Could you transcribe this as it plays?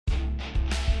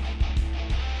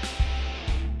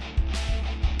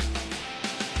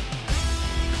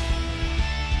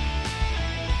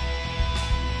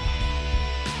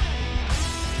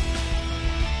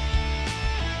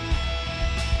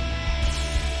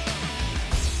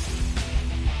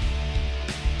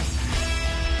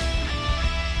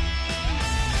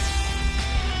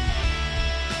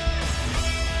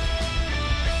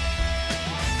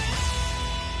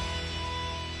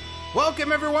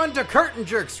Welcome, everyone, to Curtain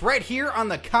Jerks, right here on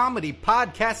the Comedy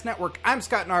Podcast Network. I'm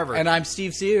Scott Narver. And I'm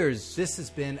Steve Sears. This has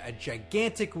been a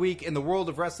gigantic week in the world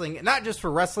of wrestling, not just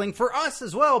for wrestling, for us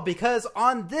as well, because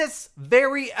on this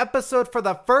very episode, for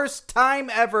the first time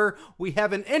ever, we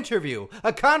have an interview,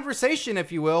 a conversation,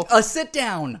 if you will. A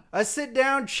sit-down. A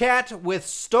sit-down chat with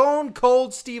Stone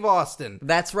Cold Steve Austin.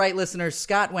 That's right, listeners.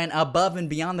 Scott went above and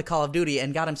beyond the Call of Duty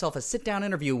and got himself a sit-down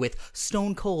interview with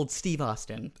Stone Cold Steve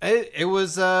Austin. It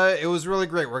was really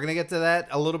great. We're going to get to that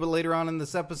a little bit later on in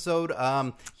this episode.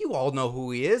 You all know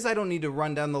who he is. I don't need to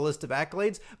run down the list of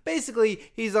accolades. Basically,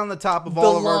 he's on the top of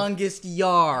all of our... The longest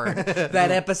yard.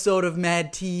 That episode of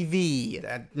Mad TV.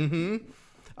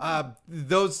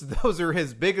 Those are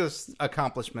his biggest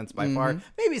accomplishments by far.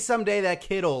 Maybe someday that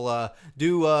kid will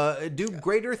do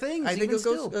greater things. I think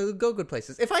it'll go good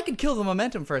places. If I could kill the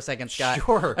momentum for a second, Scott.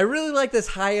 Sure. I really like this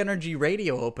high energy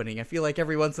radio opening. I feel like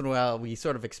every once in a while we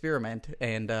sort of experiment,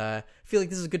 and feel like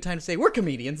this is a good time to say we're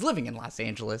comedians living in Los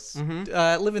Angeles,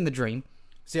 living the dream.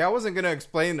 See, I wasn't going to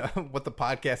explain what the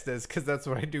podcast is because that's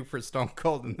what I do for Stone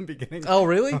Cold in the beginning. Oh,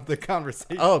 really? Of the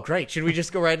conversation. Oh, great. Should we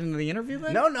just go right into the interview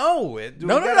then? No.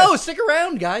 No. Stick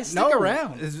around, guys. Stick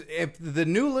around. If the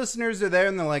new listeners are there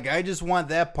and they're like, I just want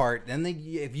that part, and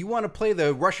if you want to play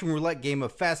the Russian roulette game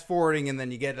of fast forwarding and then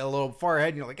you get a little far ahead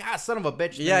and you're like, son of a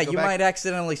bitch. Yeah, you might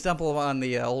accidentally stumble on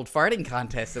the old farting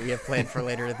contest that we have planned for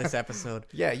later in this episode.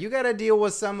 Yeah, you got to deal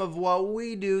with some of what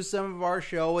we do, some of our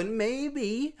show, and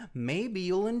maybe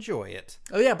you'll enjoy it.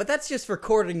 Oh yeah, but that's just for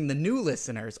courting the new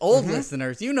listeners. Old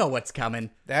listeners, you know what's coming.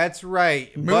 That's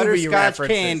right. Movie Butterscotch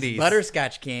candies.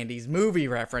 Butterscotch candies, movie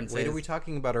references. Wait, are we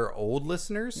talking about our old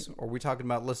listeners, or are we talking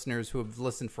about listeners who have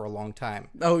listened for a long time?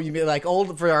 Oh, you mean like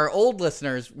for our old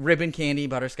listeners, ribbon candy,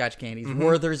 butterscotch candies,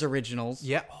 Werther's Originals.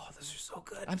 Yeah. Oh, those are so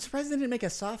good. I'm surprised they didn't make a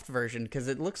soft version, because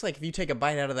it looks like if you take a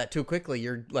bite out of that too quickly,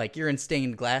 you're in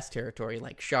stained glass territory,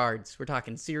 like shards. We're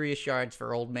talking serious shards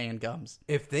for old man gums.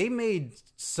 If they made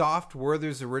soft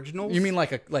Werther's Originals, you mean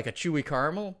like a chewy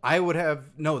caramel? I would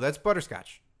have that's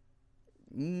butterscotch.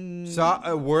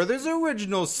 Werther's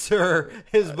Originals, sir.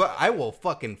 I will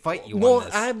fucking fight you on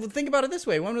this. I think about it this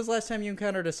way: when was the last time you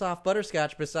encountered a soft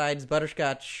butterscotch besides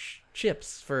butterscotch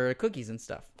chips for cookies and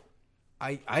stuff?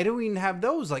 I don't even have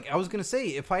those. Like, I was going to say,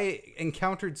 if I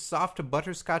encountered soft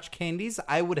butterscotch candies,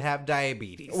 I would have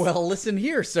diabetes. Well, listen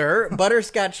here, sir.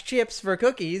 Butterscotch chips for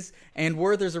cookies and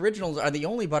Werther's Originals are the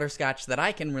only butterscotch that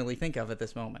I can really think of at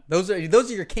this moment. Those are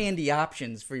your candy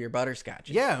options for your butterscotch.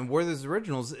 Yeah, and Werther's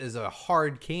Originals is a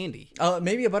hard candy.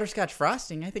 Maybe a butterscotch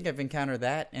frosting. I think I've encountered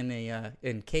that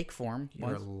in cake form.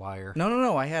 You're a liar.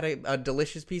 No. I had a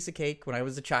delicious piece of cake when I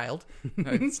was a child.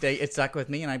 It stuck with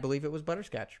me, and I believe it was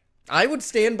butterscotch. I would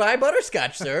stand by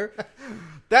butterscotch, sir.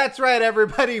 That's right,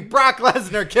 everybody. Brock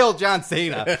Lesnar killed John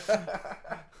Cena.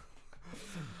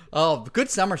 Oh, good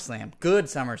SummerSlam. Good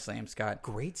SummerSlam, Scott.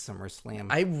 Great SummerSlam.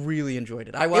 I really enjoyed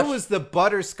it. It was the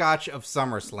butterscotch of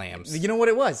SummerSlams. You know what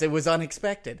it was? It was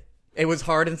unexpected. It was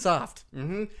hard and soft.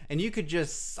 And you could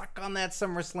just suck on that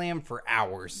SummerSlam for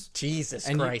hours. Jesus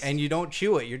Christ. And you don't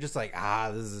chew it. You're just like,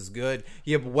 this is good.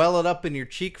 You well it up in your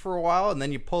cheek for a while, and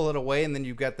then you pull it away, and then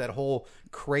you've got that whole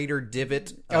crater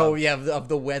divot. Of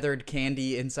the weathered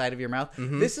candy inside of your mouth.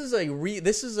 This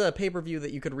is a pay-per-view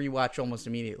that you could rewatch almost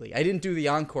immediately. I didn't do the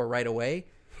encore right away,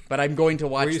 but I'm going to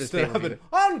watch this pay-per-view.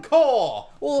 Encore!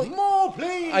 Well, more,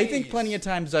 please! I think plenty of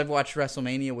times I've watched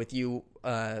WrestleMania with you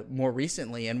more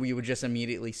recently, and we would just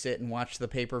immediately sit and watch the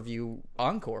pay-per-view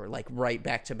encore, like right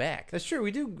back to back. That's true.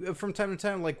 We do from time to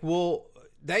time.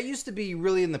 That used to be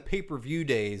really in the pay-per-view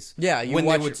days. Yeah, when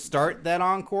they would start that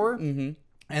encore,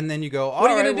 and then you go,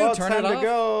 what are you going to do? Turn it off? To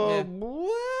go. Yeah.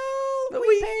 Well,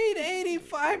 we paid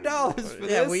 $85 for this.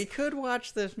 Yeah, we could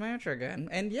watch this match again.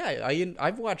 And yeah,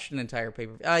 I've watched an entire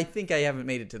pay-per-view. I think I haven't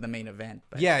made it to the main event.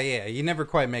 But, yeah, you never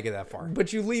quite make it that far.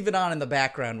 But you leave it on in the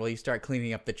background while you start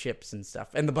cleaning up the chips and stuff.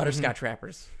 And the butterscotch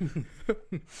wrappers.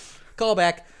 Call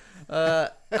back.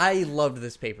 I loved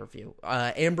this pay-per-view.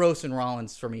 Ambrose and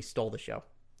Rollins, for me, stole the show.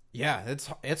 Yeah,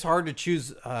 it's hard to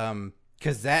choose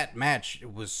because that match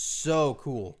was so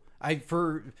cool.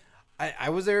 I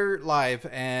was there live,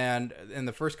 and in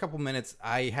the first couple minutes,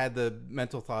 I had the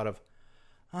mental thought of,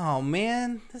 oh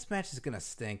man, this match is gonna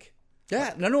stink.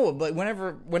 Yeah, no, but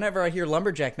whenever I hear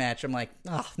lumberjack match, I'm like,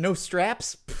 no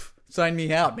straps? Pff, sign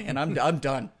me out, man. I'm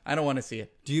done. I don't want to see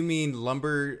it. Do you mean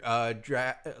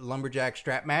lumberjack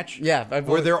strap match? Yeah.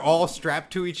 Where they're all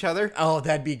strapped to each other? Oh,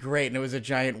 that'd be great. And it was a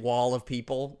giant wall of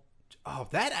people. Oh,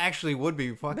 that actually would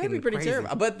be fucking That'd be pretty crazy.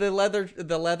 terrible. But the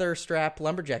leather strap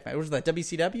lumberjack match, was that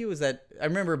WCW? Was that? I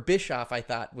remember Bischoff, I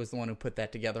thought, was the one who put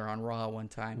that together on Raw one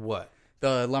time. What?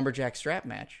 The lumberjack strap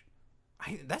match.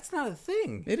 That's not a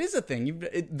thing. It is a thing.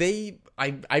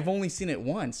 I've only seen it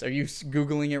once. Are you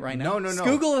Googling it right now? No.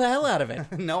 Google the hell out of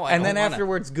it. No, I And don't then wanna.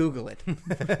 afterwards, Google it.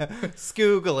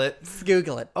 Google it.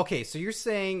 Google it. Okay, so you're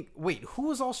saying, wait, who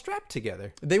was all strapped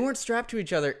together? They weren't strapped to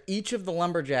each other. Each of the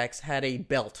lumberjacks had a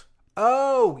belt.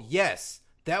 Oh, yes.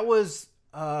 That was,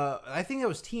 I think that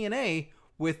was TNA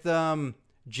with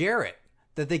Jarrett,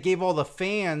 that they gave all the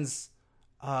fans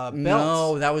belts.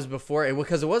 No, that was before it,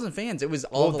 because it wasn't fans. It was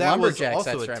all Well, the that was lumberjacks.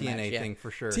 also that a strapped TNA match, yeah. thing for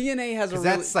sure. TNA has a really,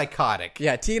 That's psychotic.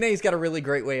 yeah. TNA's got a really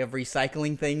great way of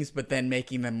recycling things, but then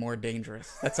making them more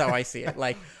dangerous. That's how I see it.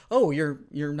 Like, oh, you're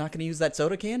not going to use that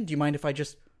soda can? Do you mind if I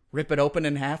just rip it open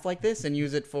in half like this and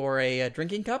use it for a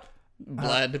drinking cup?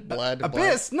 Blood.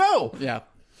 Abyss, no! Yeah.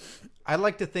 I'd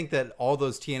like to think that all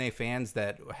those TNA fans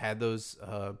that had those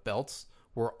belts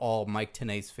were all Mike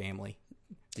Tenay's family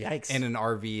Yikes. in an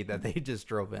RV that they just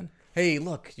drove in. Hey,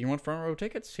 look, you want front row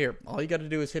tickets? Here, all you got to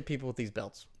do is hit people with these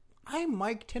belts. I'm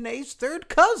Mike Tenay's third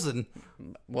cousin.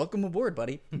 Welcome aboard,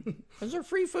 buddy. Is there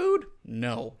free food?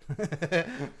 No.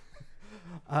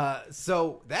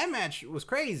 So that match was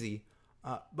crazy.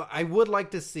 But I would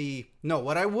like to see... No,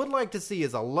 what I would like to see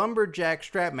is a lumberjack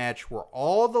strap match where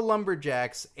all the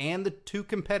lumberjacks and the two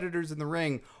competitors in the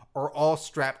ring are all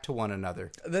strapped to one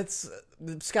another. That's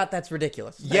Scott. That's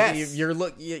ridiculous. Yes.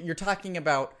 You're talking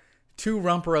about two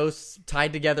rump roasts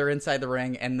tied together inside the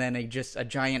ring, and then a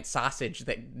giant sausage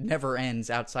that never ends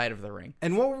outside of the ring.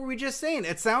 And what were we just saying?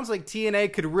 It sounds like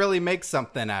TNA could really make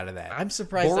something out of that. I'm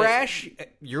surprised. Borash,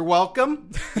 you're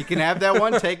welcome. You can have that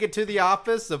one. Take it to the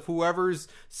office of whoever's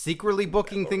secretly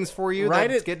booking things for you.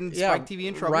 That's getting Spike TV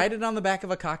in trouble. Write it on the back of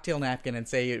a cocktail napkin and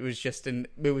say it was just an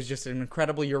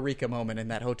incredible eureka moment in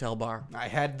that hotel bar. I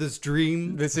had this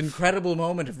dream. This incredible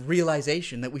moment of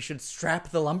realization that we should strap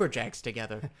the lumberjacks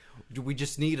together. We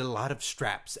just need a lot of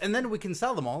straps, and then we can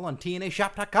sell them all on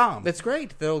TNAshop.com. That's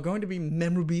great. They're going to be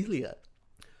memorabilia.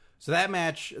 So that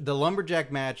match, the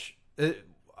lumberjack match,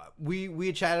 we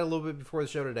had chatted a little bit before the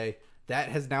show today. That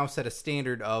has now set a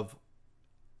standard of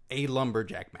a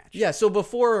lumberjack match. Yeah, so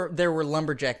before there were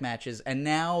lumberjack matches, and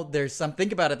now there's some.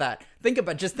 Think about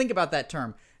that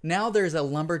term. Now there's a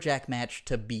lumberjack match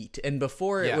to beat, and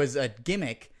before it was a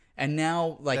gimmick, and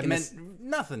now That meant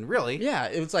nothing really. yeah,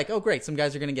 it was like, oh great, some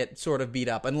guys are going to get sort of beat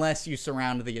up, unless you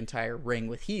surround the entire ring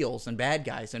with heels and bad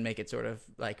guys and make it sort of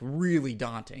like really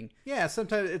daunting. Yeah,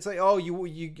 sometimes it's like, oh, you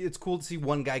it's cool to see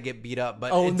one guy get beat up,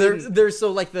 but Oh, there's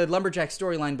so like the lumberjack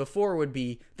storyline before would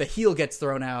be the heel gets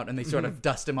thrown out and they sort of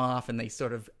dust him off and they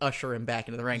sort of usher him back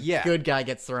into the ring. Yeah. Good guy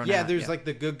gets thrown out. yeah, there's like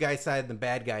the good guy side and the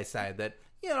bad guy side that,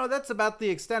 that's about the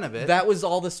extent of it. That was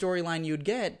all the storyline you'd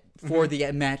get for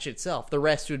the match itself. The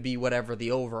rest would be whatever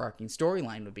the overarching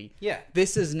storyline would be. Yeah.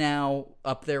 This is now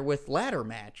up there with ladder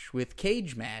match, with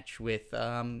cage match, with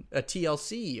a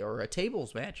TLC or a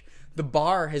tables match. The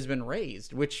bar has been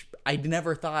raised, which I'd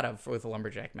never thought of with a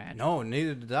lumberjack match. No,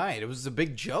 neither did I. It was a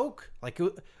big joke. Like,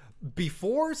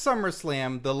 before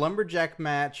SummerSlam, the lumberjack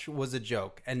match was a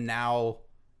joke, and now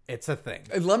it's a thing.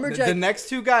 Lumberjack. The next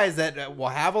two guys that will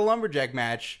have a lumberjack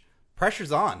match,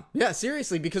 pressure's on. Yeah,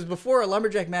 seriously, because before a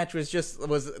lumberjack match was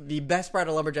the best part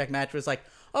of a lumberjack match was like,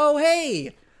 oh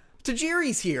hey,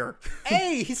 Tajiri's here.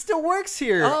 Hey, he still works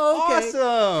here. Oh, okay.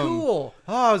 Awesome. Cool.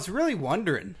 Oh, I was really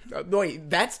wondering. Wait,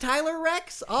 that's Tyler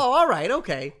Rex? Oh, all right,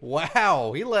 okay.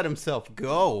 Wow, he let himself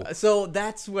go. So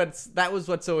that was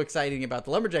what's so exciting about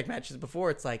the lumberjack matches before.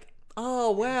 It's like,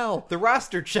 oh wow, The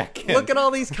roster check-in. look at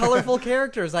all these colorful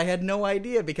characters. I had no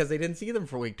idea because they didn't see them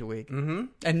for week to week. Mm-hmm.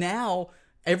 And now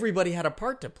everybody had a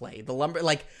part to play.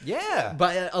 Yeah.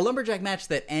 But a lumberjack match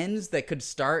that ends that could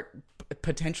start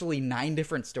potentially 9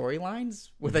 different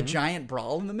storylines with a giant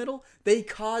brawl in the middle. They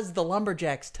caused the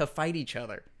lumberjacks to fight each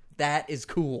other. That is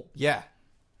cool. Yeah.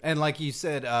 And like you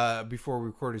said before we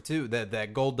recorded too,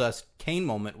 that Goldust Kane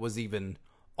moment was even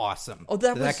awesome. Oh,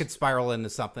 that could spiral into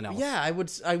something else. Yeah,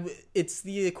 it's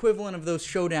the equivalent of those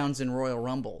showdowns in Royal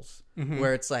Rumbles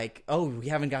where it's like, oh, we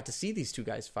haven't got to see these two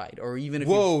guys fight, or even if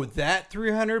Whoa, that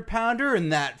 300-pounder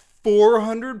and that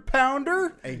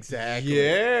 400-pounder? Exactly.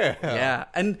 Yeah. Yeah.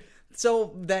 And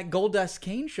so that Goldust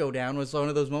Kane showdown was one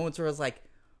of those moments where I was like,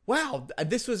 wow,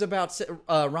 this was about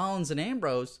Rollins and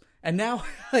Ambrose, and now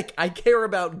like I care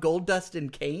about Goldust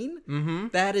and Kane. Mm-hmm.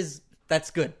 That's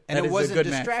good. And that it is a wasn't good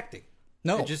match. distracting.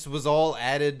 No. It just was all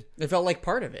added. It felt like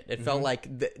part of it. It felt like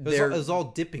It was all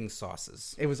dipping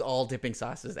sauces. It was all dipping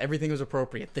sauces. Everything was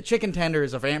appropriate. The chicken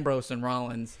tenders of Ambrose and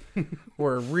Rollins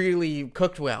were really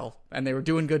cooked well, and they were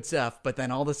doing good stuff. But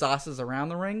then all the sauces around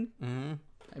the ring,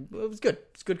 it was good.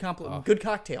 It's good good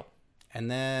cocktail. And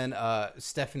then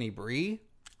Stephanie Bree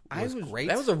was great.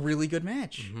 That was a really good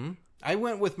match. I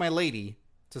went with my lady,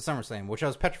 to SummerSlam, which I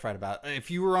was petrified about. If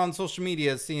you were on social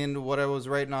media seeing what I was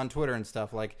writing on Twitter and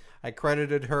stuff, like I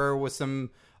credited her with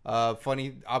some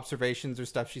funny observations or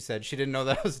stuff she said. She didn't know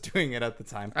that I was doing it at the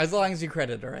time. As long as you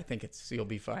credit her, I think you'll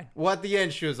be fine. Well, at the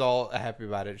end, she was all happy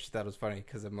about it. She thought it was funny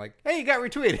because I'm like, hey, you got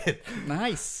retweeted.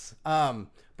 Nice.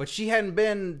 But she had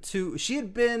been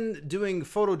doing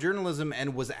photojournalism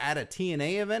and was at a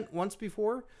TNA event once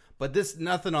before, but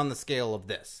nothing on the scale of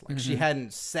this. Like she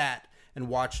hadn't sat and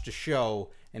watched a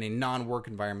show in a non-work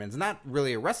environment. It's not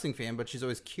really a wrestling fan, but she's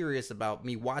always curious about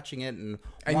me watching it and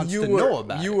wants to know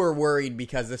about it. You were worried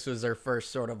because this was her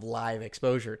first sort of live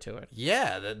exposure to it.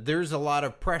 Yeah, there's a lot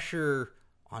of pressure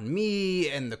on me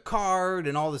and the card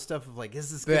and all this stuff of like,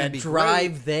 is this going to be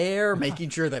drive great? there, making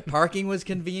sure that parking was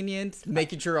convenient,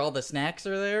 making sure all the snacks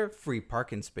are there. Free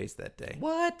parking space that day.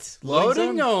 What?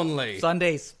 Loading only.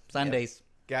 Sundays.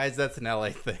 Guys, that's an LA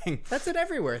thing. That's an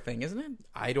everywhere thing, isn't it?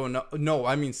 I don't know. No,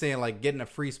 I mean saying like getting a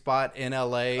free spot in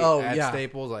LA at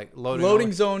Staples, like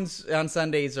loading zones on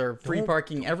Sundays are free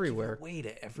parking everywhere. Way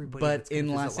to everybody. But in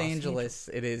Los Angeles,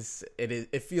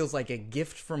 it feels like a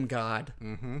gift from God.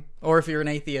 Mm-hmm. Or if you're an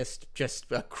atheist, just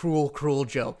a cruel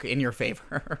joke in your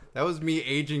favor. That was me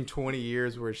aging 20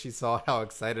 years where she saw how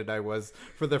excited I was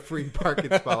for the free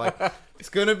parking spot. Like, it's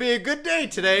going to be a good day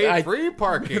today. Free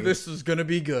parking. This is going to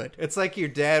be good. It's like your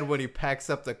dad when he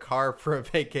packs up the car for a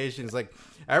vacation. He's like,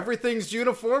 everything's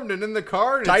uniformed and in the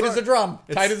car. And tight as a drum.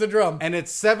 And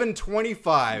it's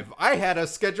 7:25. I had a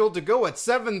schedule to go at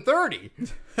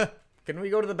 7:30. Can we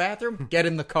go to the bathroom? Get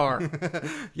in the car.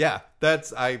 Yeah,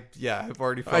 I've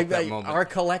already felt that moment. Our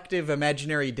collective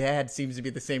imaginary dad seems to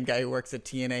be the same guy who works at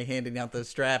TNA handing out those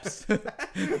straps.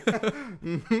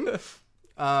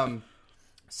 Mm-hmm.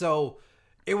 So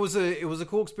it was a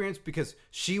cool experience because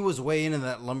she was way into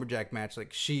that lumberjack match.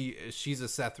 Like she's a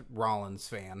Seth Rollins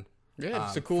fan. Yeah,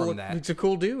 it's a cool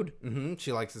dude. Mm-hmm.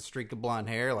 She likes the streak of blonde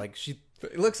hair.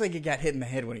 It looks like he got hit in the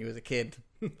head when he was a kid.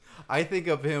 I think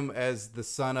of him as the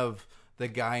son of the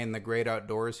guy in The Great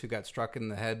Outdoors who got struck in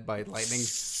the head by lightning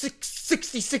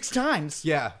 66 times.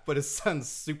 Yeah, but his son's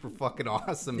super fucking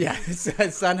awesome. Yeah,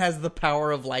 his son has the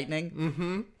power of lightning.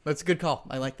 Mm-hmm. That's a good call.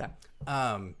 I like that.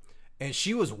 And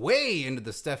she was way into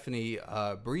the Stephanie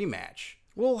Brie match.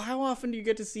 Well, how often do you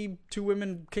get to see two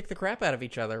women kick the crap out of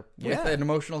each other with an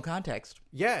emotional context?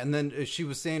 Yeah, and then she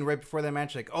was saying right before that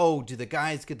match, like, oh, do the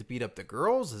guys get to beat up the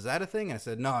girls? Is that a thing? And I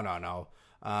said, no.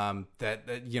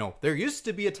 There used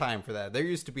to be a time for that. There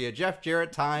used to be a Jeff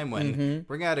Jarrett time when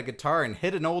bring out a guitar and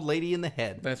hit an old lady in the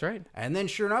head. That's right. And then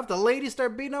sure enough, the ladies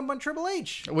start beating up on Triple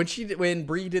H. When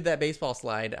Brie did that baseball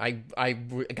slide, I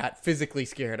got physically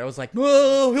scared. I was like,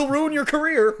 "Whoa, he'll ruin your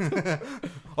career."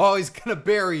 Oh, he's gonna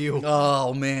bury you.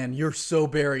 Oh man, you're so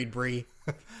buried, Brie.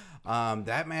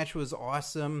 That match was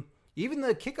awesome. Even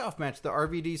the kickoff match, the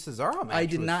RVD Cesaro match. I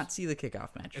did not see the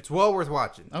kickoff match. It's well worth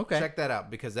watching. Okay. Check that out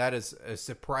because that is a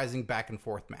surprising back and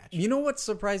forth match. You know what's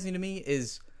surprising to me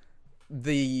is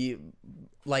the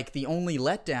only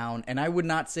letdown, and I would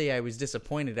not say I was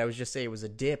disappointed. I would just say it was a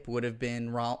dip, would have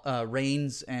been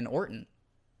Reigns and Orton.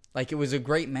 Like, it was a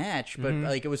great match, but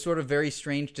like it was sort of very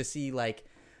strange to see like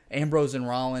Ambrose and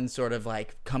Rollins sort of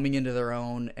like coming into their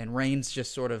own and Reigns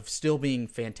just sort of still being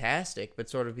fantastic, but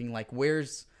sort of being like,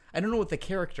 I don't know what the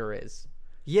character is.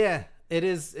 Yeah, it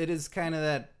is. It is kind of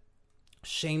that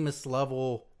Sheamus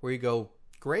level where you go,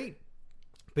 great,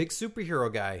 big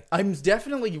superhero guy. I'm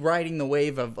definitely riding the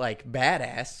wave of like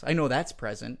badass. I know that's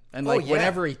present, and like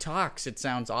whenever he talks, it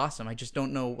sounds awesome. I just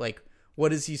don't know like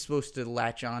what is he supposed to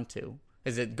latch onto?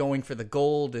 Is it going for the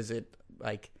gold? Is it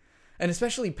like, and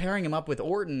especially pairing him up with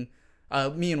Orton?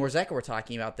 Me and Warzeka were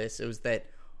talking about this. It was that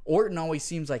Orton always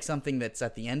seems like something that's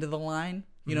at the end of the line.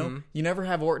 You know, you never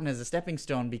have Orton as a stepping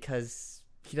stone because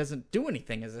he doesn't do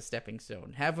anything as a stepping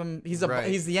stone. Have him. He's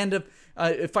the end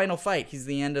of Final Fight. He's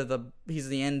the end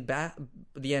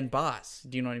end boss.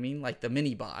 Do you know what I mean? Like the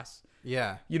mini boss.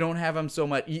 Yeah. You don't have him so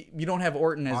much. You don't have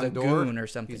Orton as Andor, a goon or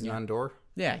something. He's an Andor.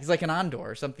 Yeah, he's like an Andor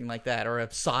or something like that, or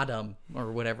a Sodom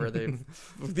or whatever.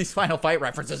 These Final Fight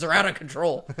references are out of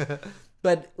control.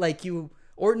 But like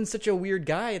Orton's such a weird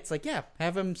guy. It's like, yeah,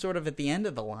 have him sort of at the end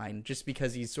of the line just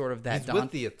because he's sort of that... He's with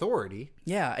the Authority.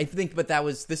 Yeah, I think, but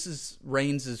this is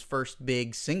Reigns' first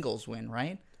big singles win,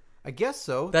 right? I guess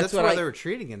so. That's why they were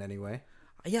treating it anyway.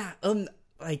 Yeah,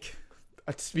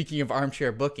 speaking of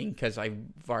armchair booking, because I've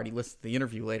already listened to the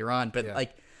interview later on, but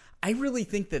like, I really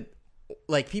think that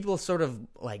like people sort of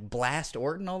like blast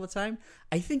Orton all the time.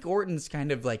 I think Orton's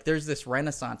kind of like, there's this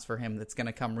renaissance for him that's going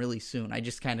to come really soon. I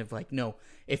just kind of like, no,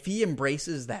 if he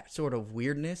embraces that sort of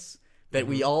weirdness that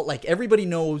we all like, everybody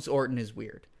knows Orton is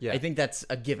weird. Yeah. I think that's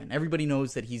a given. Everybody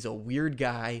knows that he's a weird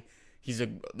guy. He's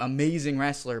an amazing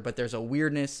wrestler, but there's a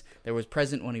weirdness that was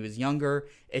present when he was younger.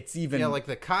 It's even... Yeah, like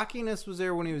the cockiness was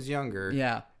there when he was younger.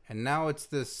 Yeah. And now it's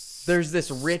this... There's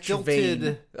this rich stilted...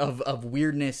 vein of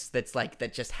weirdness that's like,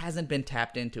 that just hasn't been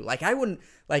tapped into. Like, I wouldn't...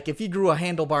 Like, if he grew a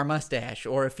handlebar mustache,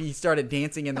 or if he started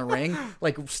dancing in the ring,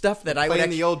 like, stuff that I would Playing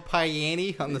actually... the old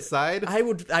Piani on the side. I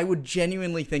would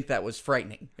genuinely think that was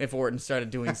frightening if Orton started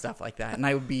doing stuff like that, and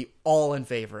I would be all in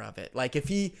favor of it. Like, if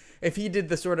he did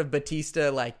the sort of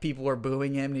Batista, like, people were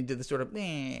booing him, and he did the sort of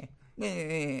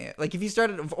like, if he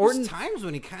started... If Orton... There's times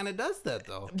when he kind of does that,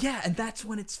 though. Yeah, and that's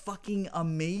when it's fucking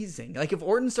amazing. Like, if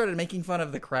Orton started making fun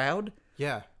of the crowd...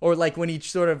 Yeah. Or, like, when he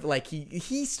sort of, like,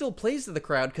 he still plays to the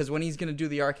crowd, because when he's going to do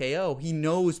the RKO, he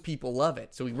knows people love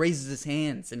it. So he raises his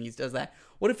hands, and he does that.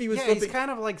 What if he was... Yeah, he's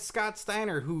kind of like Scott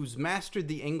Steiner, who's mastered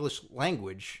the English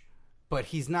language, but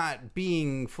he's not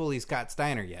being fully Scott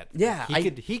Steiner yet. Yeah.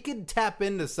 He could tap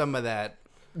into some of that.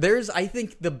 I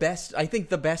think the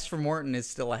best from Orton is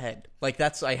still ahead. Like,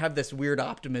 I have this weird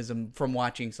optimism from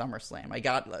watching SummerSlam. I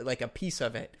got, like, a piece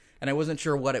of it, and I wasn't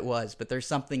sure what it was, but there's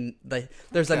something,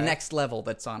 there's a next level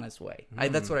that's on its way.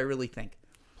 That's what I really think.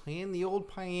 Playing the old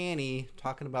Piani,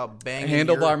 talking about banging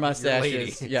handlebar your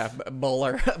mustaches, lady. yeah,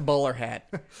 bowler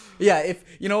hat. Yeah, if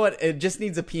you know what, it just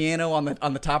needs a piano on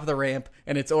the top of the ramp,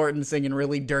 and it's Orton singing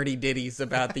really dirty ditties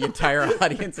about the entire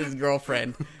audience's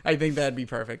girlfriend. I think that'd be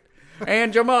perfect.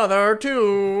 And your mother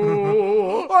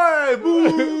too. Hey,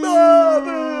 boo!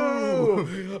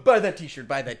 Boo! Buy that t-shirt.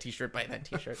 Buy that t-shirt. Buy that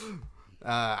t-shirt.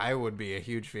 I would be a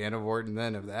huge fan of Orton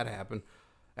then if that happened.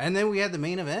 And then we had the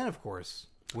main event, of course,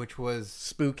 which was...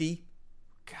 Spooky.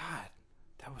 God,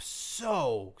 that was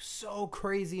so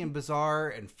crazy and bizarre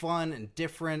and fun and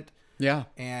different. Yeah.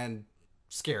 And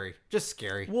scary. Just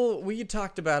scary. Well, we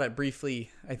talked about it briefly,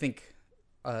 I think,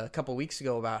 a couple weeks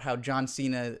ago, about how John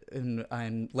Cena and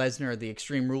Lesnar, the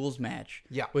Extreme Rules match,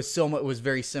 was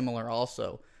very similar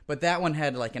also. But that one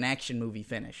had like an action movie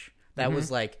finish. That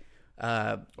was like...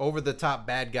 over the top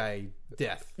bad guy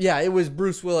death. Yeah, it was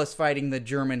Bruce Willis fighting the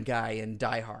German guy in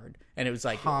Die Hard. And it was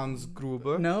like... Hans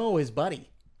Gruber? No, his buddy.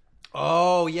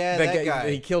 Oh, yeah, that guy.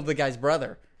 He killed the guy's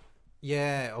brother.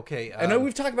 Yeah, okay. I know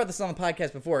we've talked about this on the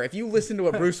podcast before. If you listen to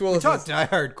what Bruce Willis... We talked Die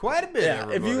Hard quite a bit. Yeah,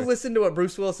 if you listen to what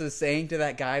Bruce Willis is saying to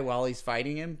that guy while he's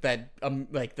fighting him, that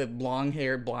like the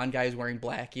long-haired blonde guy who's wearing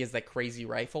black, he has that crazy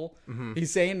rifle. Mm-hmm.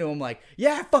 He's saying to him like,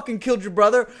 "Yeah, I fucking killed your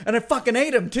brother, and I fucking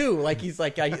ate him too." Like he's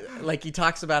like, like he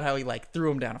talks about how he like threw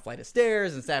him down a flight of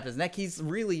stairs and stabbed his neck. He's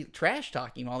really trash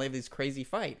talking while they have this crazy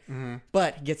fight,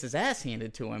 but he gets his ass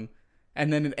handed to him,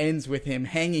 and then it ends with him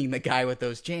hanging the guy with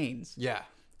those chains. Yeah.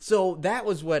 So that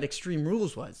was what Extreme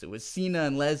Rules was. It was Cena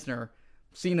and Lesnar.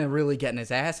 Cena really getting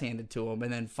his ass handed to him,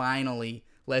 and then finally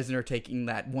Lesnar taking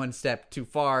that one step too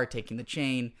far, taking the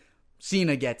chain.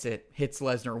 Cena gets it, hits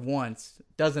Lesnar once,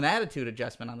 does an attitude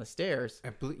adjustment on the stairs.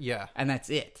 Yeah. And that's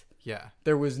it. Yeah.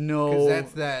 There was no... Because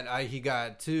that's that. He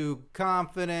got too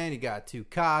confident, he got too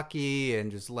cocky, and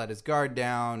just let his guard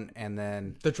down, and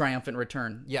then... The triumphant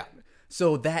return. Yeah.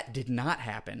 So that did not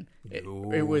happen. It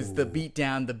was the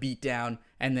beatdown,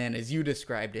 and then as you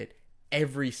described it,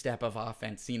 every step of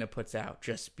offense Cena puts out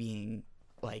just being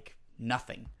like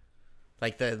nothing.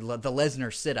 Like the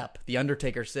Lesnar sit-up, the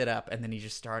Undertaker sit-up, and then he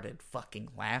just started fucking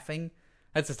laughing.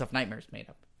 That's the stuff Nightmare's made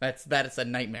up. That is a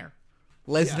nightmare.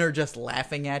 Lesnar just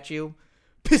laughing at you.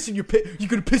 Pissing your pants. You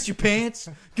gonna piss your pants?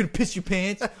 You gonna piss your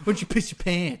pants? Why don't you piss your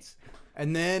pants?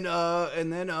 And then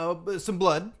some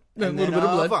blood. A little bit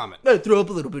of blood. Vomit. Throw up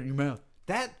a little bit in your mouth.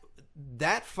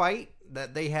 That fight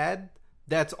that they had,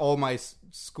 that's all my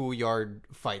schoolyard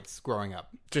fights growing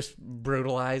up. Just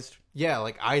brutalized. Yeah,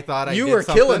 like I thought you did were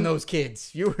something. killing those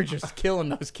kids. You were just killing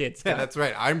those kids. Yeah, that's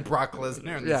right. I'm Brock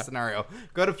Lesnar in this scenario.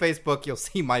 Go to Facebook, you'll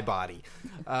see my body.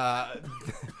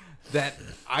 That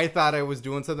I thought I was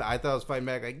doing something. I thought I was fighting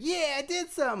back. Like, yeah, I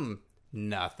did something.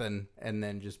 Nothing, and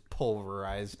then just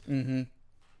pulverized. Mm-hmm.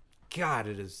 God,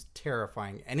 it is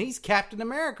terrifying. And he's Captain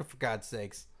America, for God's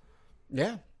sakes.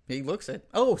 Yeah, he looks it.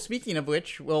 Oh, speaking of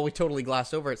which, well, we totally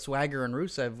glossed over it. Swagger and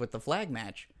Rusev with the flag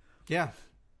match. Yeah,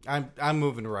 I'm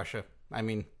moving to Russia. I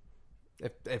mean,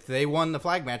 if they won the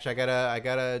flag match, I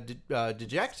gotta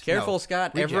deject. Careful, No,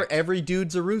 Scott. reject. Every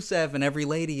dude's a Rusev and every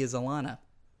lady is a Lana.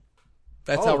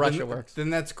 That's how Russia works. Then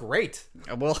that's great.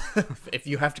 Well, if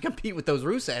you have to compete with those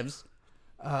Rusevs.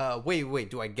 Wait.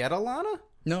 Do I get a Lana?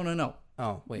 No.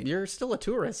 Oh, wait. You're still a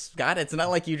tourist, Scott. It's not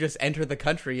like you just enter the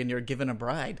country and you're given a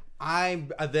bride.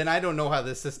 Then I don't know how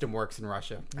this system works in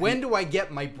Russia. When do I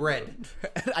get my bread?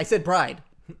 I said bride.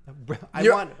 I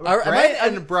want bread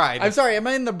and bride. I'm sorry, am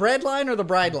I in the bread line or the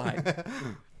bride line?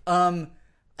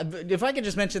 If I could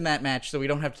just mention that match so we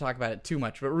don't have to talk about it too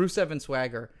much, but Rusev and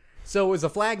Swagger, So it was a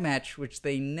flag match, which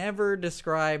they never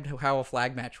described how a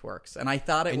flag match works. And I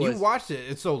thought it And was... you watched it.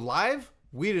 It's so live,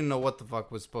 we didn't know what the fuck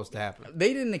was supposed to happen.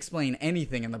 They didn't explain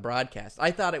anything in the broadcast.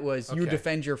 I thought it was you Okay.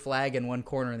 defend your flag in one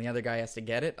corner and the other guy has to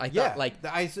get it. I Yeah, thought, like...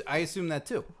 I assume that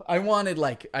too. I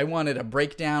wanted a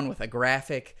breakdown with a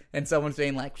graphic and someone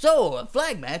saying like, so a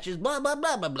flag match is blah blah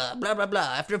blah blah blah blah blah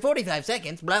blah. After 45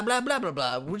 seconds, blah blah blah blah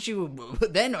blah, which you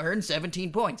then earn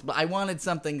 17 points. But I wanted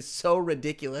something so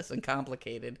ridiculous and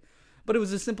complicated, but it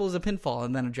was as simple as a pinfall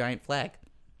and then a giant flag.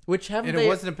 Which And it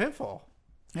wasn't a pinfall.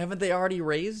 haven't they already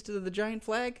raised the giant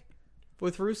flag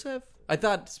with Rusev? I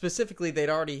thought specifically they'd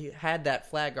already had that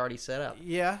flag already set up.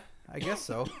 Yeah, I guess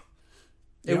so.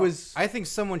 I think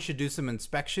someone should do some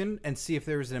inspection and see if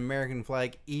there was an American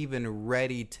flag even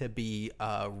ready to be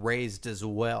raised as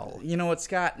well. You know what,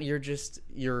 Scott?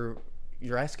 You're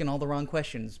asking all the wrong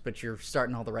questions, but you're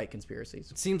starting all the right conspiracies.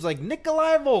 It seems like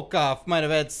Nikolai Volkov might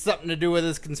have had something to do with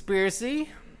this conspiracy.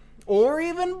 Or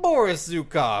even Boris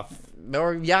Zukov.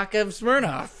 Or Yakov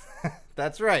Smirnov.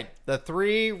 That's right. The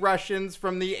 3 Russians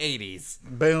from the 80s.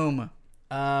 Boom.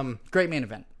 Um, Great main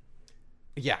event.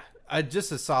 yeah,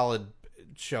 just a solid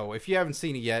show. If you haven't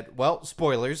seen it yet, well,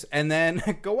 spoilers, and then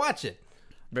go watch it.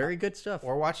 Very good stuff.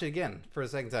 Or watch it again for a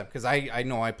second time, because I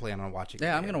know I plan on watching it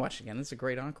Yeah, I'm again. going to watch it again. It's a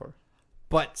great encore.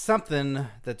 But something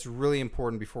that's really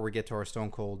important before we get to our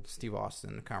Stone Cold Steve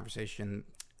Austin conversation,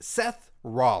 Seth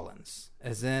Rollins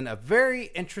is in a very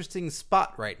interesting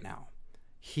spot right now.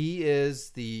 He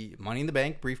is the Money in the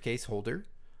Bank briefcase holder,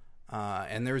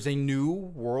 and there's a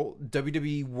new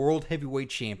WWE World Heavyweight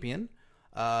Champion.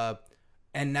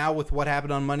 And now with what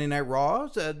happened on Monday Night Raw,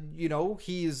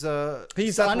 he's Seth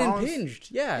unimpinged.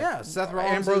 Yeah, Seth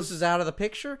Rollins Ambrose is out of the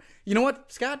picture. You know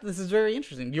what, Scott? This is very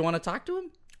interesting. Do you want to talk to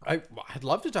him? I'd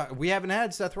love to talk. We haven't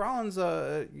had Seth Rollins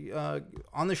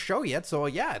on the show yet, so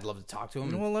yeah, I'd love to talk to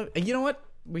him. Well, you know what?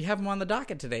 We have him on the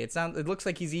docket today. It looks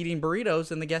like he's eating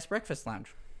burritos in the guest breakfast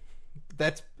lounge.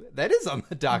 That is on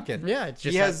the docket. Yeah, it's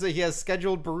just he has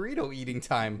scheduled burrito eating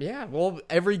time. Yeah, well,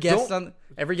 every guest on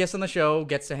the show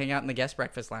gets to hang out in the guest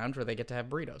breakfast lounge where they get to have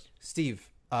burritos. Steve,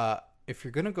 if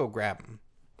you're gonna go grab them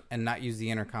and not use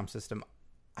the intercom system,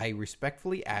 I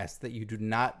respectfully ask that you do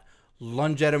not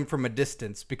lunge at him from a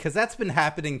distance, because that's been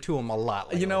happening to him a lot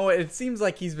lately. You know, it seems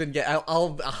like he's been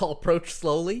I'll approach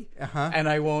slowly, and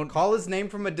I won't call his name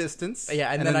from a distance. Yeah,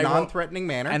 and in then a non-threatening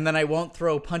manner, and then I won't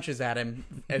throw punches at him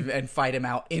and fight him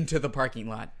out into the parking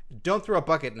lot. Don't throw a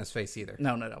bucket in his face either.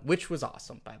 No, which was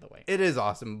awesome, by the way. It is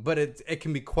awesome, but it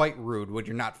can be quite rude when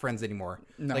you're not friends anymore.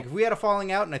 No. Like if we had a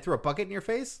falling out and I threw a bucket in your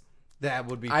face, that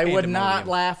would be I would not pandemonium.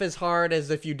 laugh as hard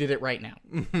as if you did it right now.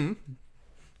 Mm-hmm.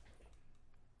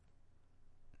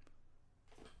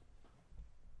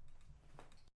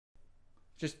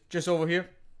 Just over here.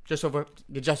 Just over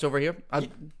here.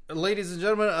 Ladies and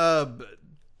gentlemen,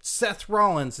 Seth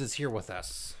Rollins is here with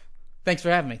us. Thanks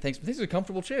for having me. Thanks. These are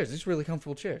comfortable chairs. These are really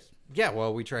comfortable chairs. Yeah,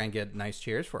 well, we try and get nice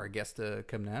chairs for our guests to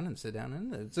come down and sit down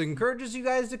in. It encourages you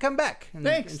guys to come back and,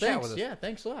 Thanks. and chat with us. Yeah,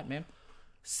 thanks a lot, man.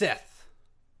 Seth,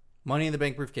 Money in the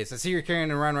Bank briefcase. I see you're carrying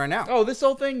it around right now. Oh, this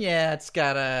whole thing? Yeah, it's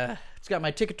got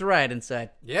my Ticket to Ride inside.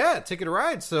 Yeah, Ticket to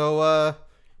Ride. So,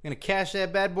 gonna cash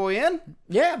that bad boy in?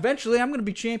 Yeah, eventually I'm gonna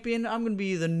be champion. I'm gonna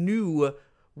be the new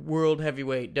World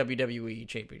Heavyweight WWE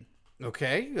champion.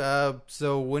 Okay.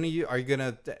 So when are you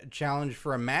gonna challenge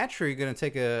for a match, or are you gonna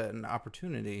take an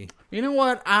opportunity? You know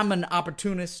what? I'm an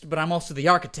opportunist, but I'm also the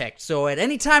architect. So at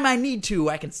any time I need to,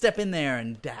 I can step in there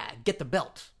and get the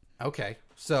belt. Okay.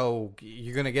 So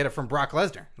you're gonna get it from Brock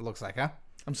Lesnar. It looks like, huh?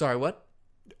 I'm sorry. What?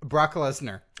 Brock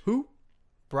Lesnar. Who?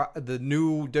 The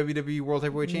new WWE World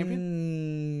Heavyweight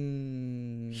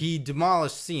Champion. He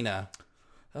demolished Cena.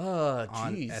 Oh,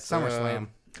 jeez. At SummerSlam.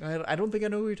 I don't think I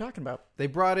know who you're talking about. They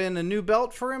brought in a new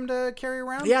belt for him to carry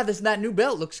around? Yeah, that new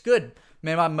belt looks good.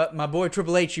 Man, my boy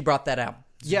Triple H, he brought that out.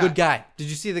 He's a good guy. Did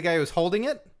you see the guy who was holding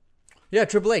it? Yeah,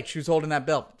 Triple H, who's holding that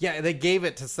belt. Yeah, they gave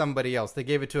it to somebody else. They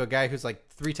gave it to a guy who's like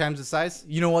 3 times the size.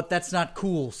 You know what? That's not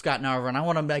cool, Scott Narver, and I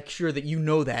want to make sure that you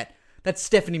know that. That's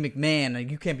Stephanie McMahon, and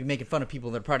you can't be making fun of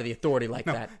people that are part of the authority like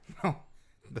that. No,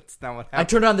 that's not what I happened.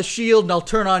 turn on the Shield, and I'll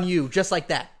turn on you, just like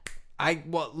that.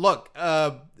 Look,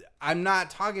 I'm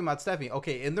not talking about Stephanie.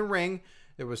 Okay, in the ring,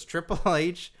 there was Triple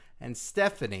H and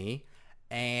Stephanie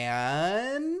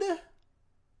and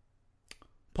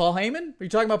Paul Heyman? Are you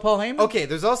talking about Paul Heyman? okay,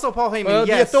 there's also Paul Heyman. Well,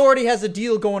 yes. the Authority has a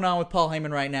deal going on with Paul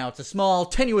Heyman right now. It's a small,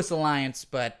 tenuous alliance,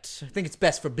 but I think it's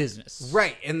best for business.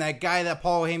 Right, and that guy that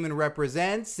Paul Heyman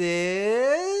represents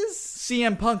is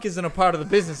CM Punk isn't a part of the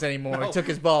business anymore. No. He took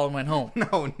his ball and went home.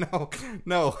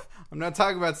 no. I'm not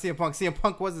talking about CM Punk. CM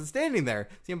Punk wasn't standing there.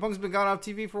 CM Punk's been gone off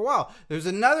TV for a while. There's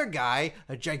another guy,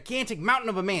 a gigantic mountain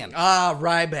of a man.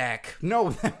 Ryback. No,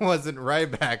 that wasn't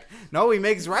Ryback. No, he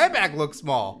makes Ryback look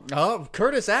small. Oh,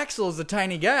 Curtis Axel is a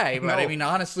tiny guy, but No. I mean,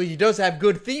 honestly, he does have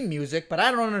good theme music, but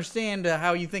I don't understand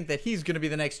how you think that he's going to be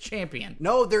the next champion.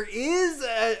 No, there is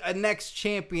a next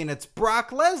champion. It's Brock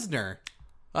Lesnar.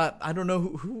 I don't know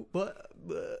who what.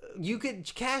 You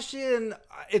could cash in.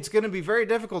 It's going to be very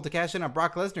difficult to cash in on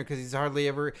Brock Lesnar because he's hardly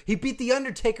ever. He beat The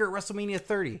Undertaker at WrestleMania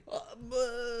 30.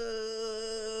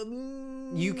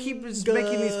 You keep just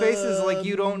making these faces like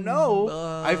you don't know.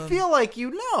 I feel like you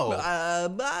know.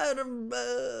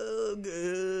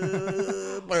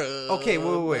 Okay,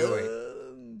 wait.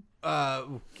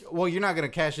 Well, you're not going to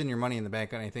cash in your Money in the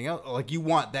Bank on anything else. Like, you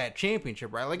want that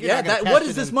championship, right? Like, you're not gonna cash what it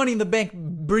is this in- Money in the Bank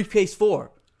briefcase for?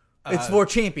 It's for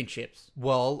championships.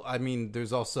 Well, I mean,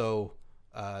 there's also,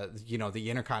 the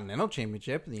Intercontinental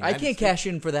Championship. In the I United can't States. cash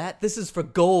in for that. This is for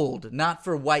gold, not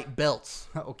for white belts.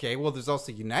 Okay, well, there's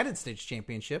also United States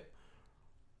Championship.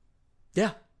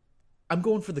 Yeah. I'm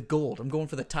going for the gold. I'm going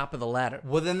for the top of the ladder.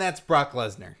 Well, then that's Brock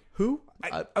Lesnar. Who?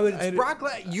 It's Brock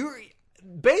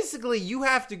Lesnar. You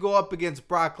have to go up against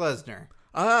Brock Lesnar.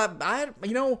 I'd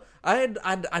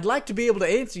like to be able to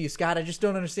answer you, Scott. I just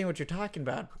don't understand what you're talking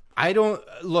about. I don't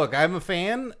look. I'm a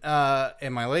fan,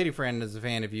 and my lady friend is a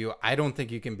fan of you. I don't think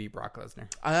you can beat Brock Lesnar.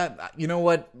 You know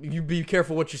what? You be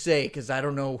careful what you say, because I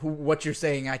don't know what you're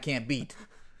saying I can't beat.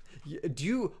 Do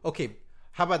you? Okay,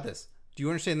 how about this? Do you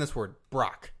understand this word,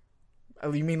 Brock?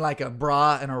 Oh, you mean like a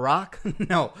bra and a rock?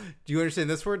 No. Do you understand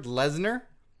this word, Lesnar?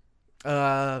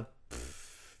 Like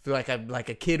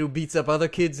a kid who beats up other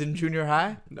kids in junior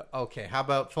high? No. Okay, how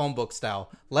about phone book style,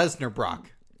 Lesnar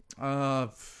Brock?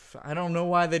 I don't know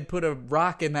why they'd put a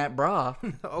rock in that bra.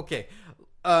 Okay,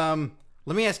 let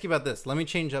me ask you about this. Let me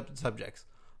change up subjects.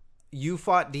 You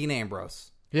fought Dean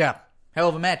Ambrose. Yeah. Hell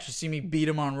of a match. You see me beat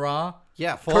him on Raw?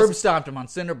 Yeah, Curb stomped him on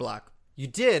Cinderblock. You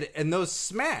did, and those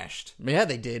smashed. Yeah,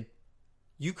 they did.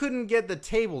 You couldn't get the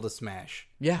table to smash,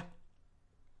 Yeah.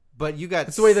 but you got.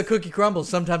 That's the way the cookie crumbles.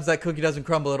 Sometimes that cookie doesn't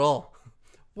crumble at all.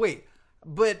 Wait,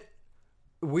 but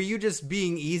were you just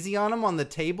being easy on him on the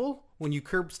table when you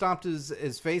curb stomped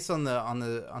his face on the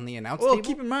announce Well, table?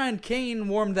 keep in mind, Kane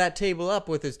warmed that table up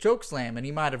with his choke slam, and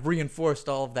he might have reinforced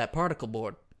all of that particle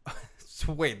board.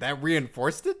 So wait, that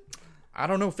reinforced it? I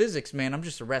don't know physics, man. I'm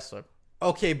just a wrestler.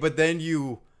 Okay, but then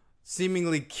you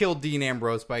seemingly killed Dean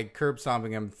Ambrose by curb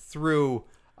stomping him through.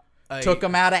 Took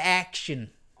him out of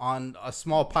action. On a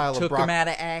small pile of Took Brock. him out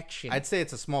of action. I'd say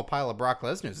it's a small pile of Brock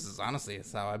Lesnar's. Is honestly,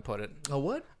 is how I'd put it. A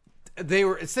what? They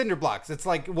were cinder blocks. It's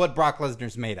like what Brock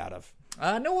Lesnar's made out of.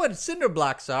 I know what cinder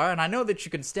blocks are, and I know that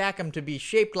you can stack them to be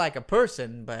shaped like a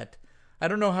person, but I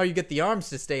don't know how you get the arms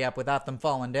to stay up without them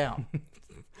falling down.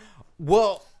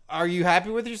 Well, are you happy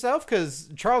with yourself? Because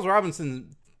Charles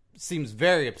Robinson seems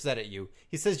very upset at you.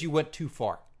 He says you went too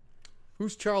far.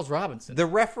 Who's Charles Robinson? The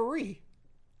referee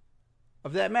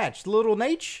of that match, Little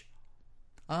Nate.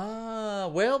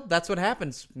 Well, that's what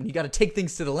happens when you got to take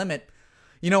things to the limit.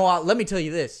 You know what? Let me tell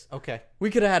you this. Okay.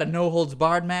 We could have had a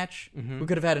no-holds-barred match. We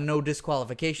could have had a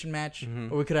no-disqualification match.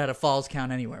 Or we could have had a falls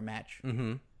count anywhere match.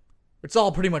 It's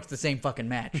all pretty much the same fucking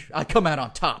match. I come out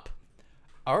on top.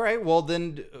 All right. Well,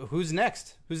 then who's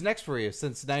next? Who's next for you?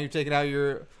 Since now you're taking out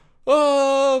your.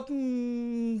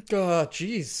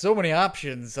 Jeez, so many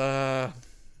options. God,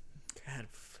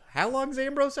 how long's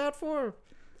Ambrose out for?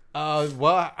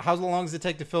 Well, how long does it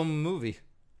take to film a movie?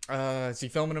 Is he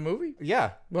filming a movie?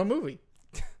 Yeah. What movie?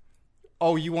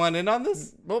 Oh, you want in on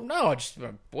this? Well, no.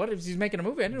 What if he's making a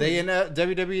movie? I didn't know.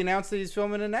 WWE announced that he's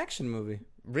filming an action movie.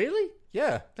 Really?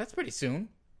 Yeah. That's pretty soon.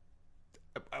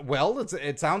 Well,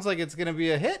 it sounds like it's going to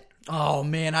be a hit. Oh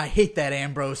man, I hate that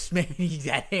Ambrose. Man,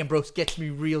 that Ambrose gets me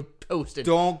real toasted.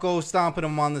 Don't go stomping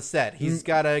him on the set. He's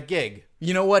got a gig.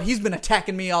 You know what? He's been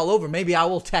attacking me all over. Maybe I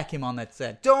will attack him on that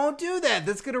set. Don't do that.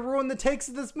 That's going to ruin the takes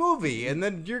of this movie, and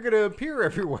then you're going to appear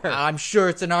everywhere. I'm sure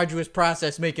it's an arduous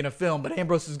process making a film, but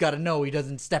Ambrose has got to know he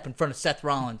doesn't step in front of Seth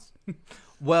Rollins.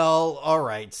 Well, all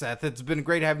right, Seth. It's been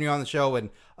great having you on the show, and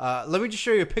let me just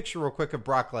show you a picture real quick of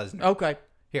Brock Lesnar. Okay.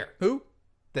 Here. Who?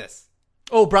 This.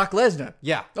 Oh, Brock Lesnar.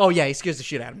 Yeah. Oh, yeah, he scares the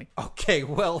shit out of me. Okay,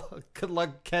 well, good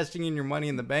luck cashing in your Money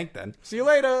in the Bank then. See you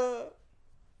later.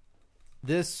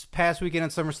 This past weekend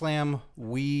at SummerSlam,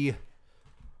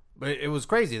 it was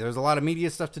crazy. There was a lot of media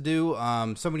stuff to do,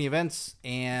 so many events,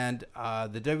 and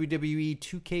the WWE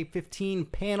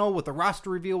 2K15 panel with the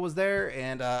roster reveal was there,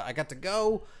 and I got to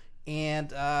go and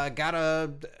got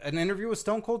an interview with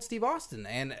Stone Cold Steve Austin.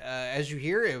 And as you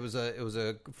hear, it was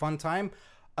a fun time.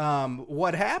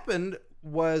 What happened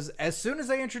was, as soon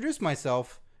as I introduced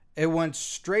myself, it went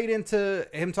straight into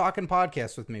him talking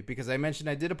podcast with me because I mentioned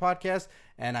I did a podcast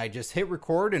and I just hit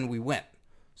record and we went.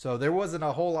 So there wasn't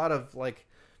a whole lot of like,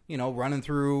 running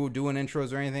through, doing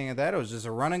intros or anything like that. It was just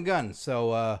a run and gun.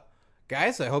 So,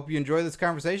 guys, I hope you enjoy this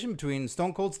conversation between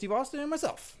Stone Cold Steve Austin and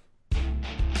myself.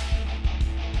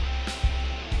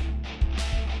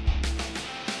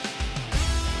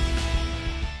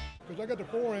 I got the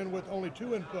 4 in with only 2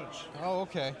 inputs. Oh,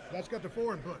 okay. That's got the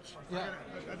 4 inputs. Yeah.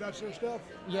 That's their stuff?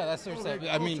 Yeah, that's their stuff. Okay,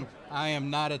 I mean, awesome. I am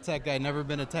not a tech guy. Never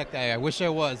been a tech guy. I wish I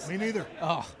was. Me neither.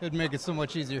 Oh, it'd make it so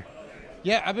much easier.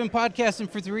 Yeah, I've been podcasting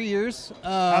for 3 years.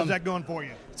 How's that going for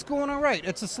you? It's going all right.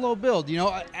 It's a slow build.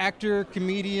 Actor,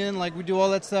 comedian, like we do all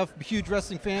that stuff. Huge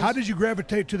wrestling fans. How did you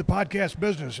gravitate to the podcast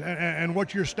business, and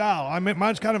what's your style? I mean,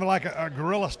 mine's kind of like a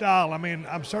guerrilla style. I mean,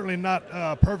 I'm certainly not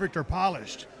perfect or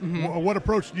polished. Mm-hmm. What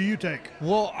approach do you take?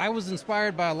 Well, I was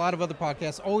inspired by a lot of other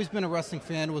podcasts. Always been a wrestling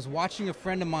fan. Was watching a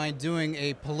friend of mine doing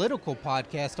a political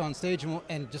podcast on stage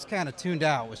and just kind of tuned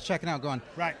out. Was checking out going,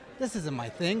 right. This isn't my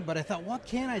thing, but I thought, what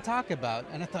can I talk about?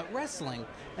 And I thought wrestling.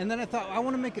 And then I thought, I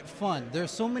want to make it fun.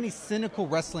 There's so many cynical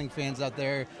wrestling fans out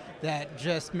there that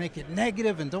just make it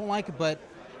negative and don't like it, but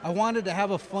I wanted to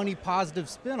have a funny, positive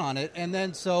spin on it. And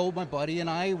then so my buddy and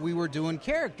I, we were doing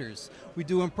characters. We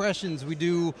do impressions. We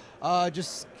do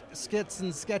just skits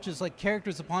and sketches, like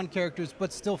characters upon characters,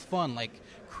 but still fun, like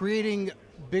creating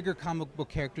bigger comic book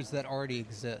characters that already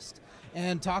exist.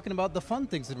 And talking about the fun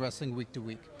things in wrestling week to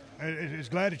week. It's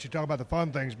glad that you talk about the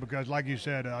fun things because, like you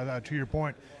said, to your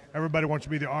point, everybody wants to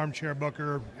be the armchair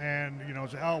booker and,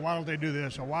 say, oh, why don't they do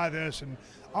this or why this? And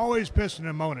always pissing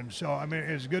and moaning. So, I mean,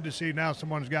 it's good to see now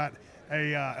someone's got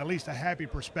at least a happy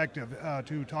perspective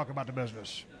to talk about the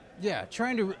business. Yeah,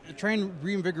 trying to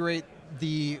reinvigorate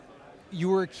you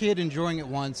were a kid enjoying it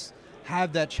once.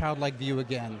 Have that childlike view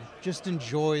again. Just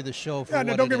enjoy the show for what it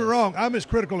is. Yeah, don't get me wrong. I'm as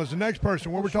critical as the next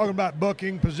person when we're talking about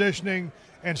booking, positioning,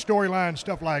 and storyline,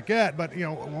 stuff like that. But,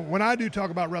 when I do talk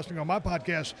about wrestling on my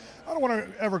podcast, I don't want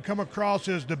to ever come across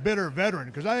as the bitter veteran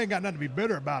because I ain't got nothing to be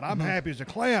bitter about. I'm happy as a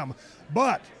clam.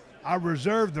 But I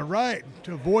reserve the right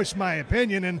to voice my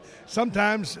opinion. And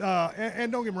sometimes,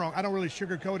 and don't get me wrong, I don't really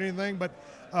sugarcoat anything, but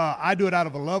I do it out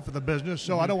of a love for the business,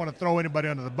 so I don't want to throw anybody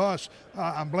under the bus.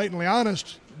 I'm blatantly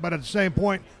honest, but at the same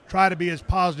point, try to be as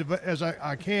positive as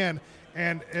I can,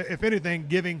 and if anything,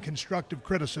 giving constructive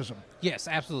criticism. Yes,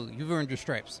 absolutely. You've earned your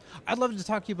stripes. I'd love to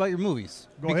talk to you about your movies.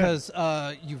 Go because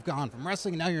you've gone from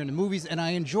wrestling, and now you're in the movies, and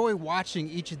I enjoy watching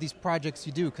each of these projects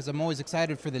you do because I'm always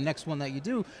excited for the next one that you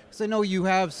do because I know you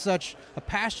have such a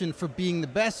passion for being the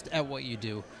best at what you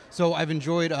do. So I've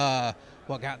enjoyed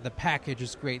The Package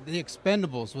is great. The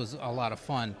Expendables was a lot of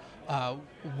fun.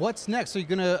 What's next? So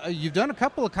you've done a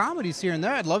couple of comedies here and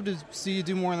there. I'd love to see you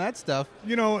do more of that stuff.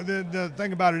 The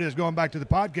thing about it is, going back to the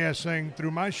podcast thing,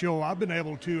 through my show, I've been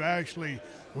able to actually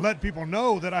let people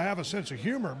know that I have a sense of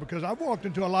humor because I've walked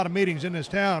into a lot of meetings in this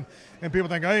town and people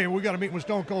think, hey, we got to meet with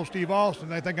Stone Cold Steve Austin.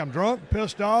 They think I'm drunk,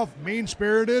 pissed off,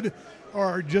 mean-spirited,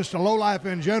 or just a lowlife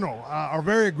in general, or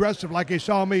very aggressive like they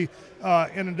saw me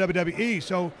in the WWE.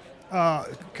 So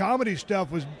comedy stuff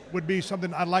would be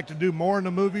something I'd like to do more in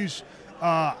the movies.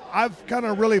 I've kind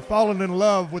of really fallen in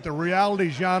love with the reality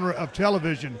genre of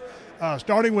television,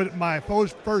 starting with my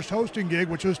first hosting gig,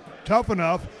 which was Tough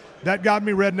Enough. That got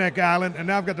me Redneck Island, and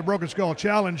now I've got the Broken Skull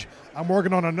Challenge. I'm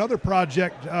working on another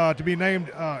project to be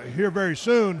named here very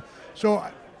soon. So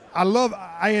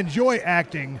I enjoy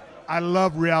acting. I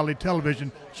love reality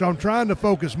television. So I'm trying to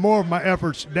focus more of my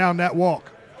efforts down that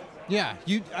walk. Yeah,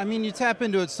 you tap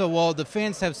into it so well. The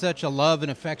fans have such a love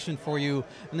and affection for you,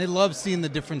 and they love seeing the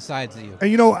different sides of you.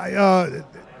 And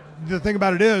the thing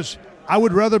about it is, I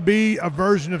would rather be a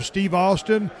version of Steve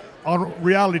Austin on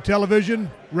reality television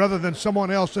rather than someone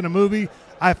else in a movie.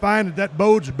 I find that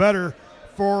bodes better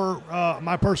for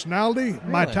my personality,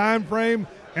 my time frame,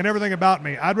 and everything about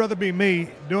me. I'd rather be me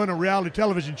doing a reality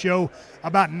television show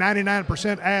about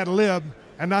 99% ad lib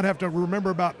and not have to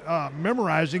remember about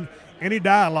memorizing any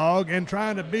dialogue and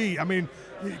trying to be,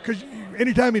 because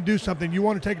anytime you do something, you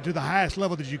want to take it to the highest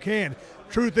level that you can.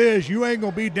 Truth is, you ain't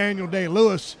going to be Daniel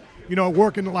Day-Lewis,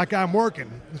 working like I'm working.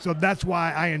 So that's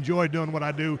why I enjoy doing what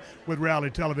I do with reality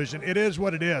television. It is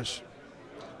what it is.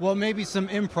 Well, maybe some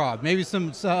improv, maybe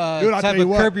some type of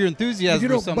Curb Your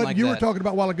Enthusiasm or something like that. But you were talking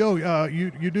about a while ago,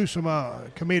 you do some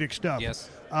comedic stuff. Yes.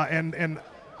 And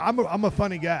I'm a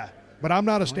funny guy. But I'm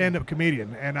not a stand-up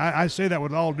comedian, and I say that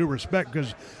with all due respect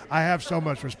because I have so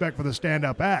much respect for the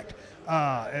stand-up act.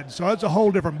 And so it's a whole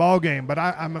different ballgame. But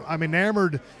I'm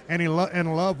enamored and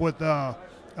in love with the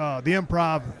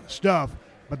improv stuff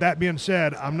But that being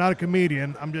said, I'm not a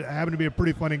comedian. I'm just happen to be a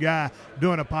pretty funny guy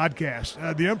doing a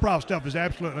podcast. The improv stuff is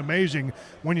absolutely amazing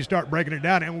when you start breaking it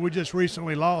down. And we just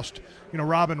recently lost,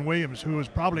 Robin Williams, who was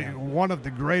probably one of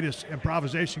the greatest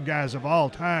improvisation guys of all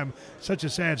time. Such a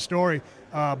sad story.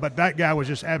 But that guy was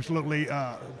just absolutely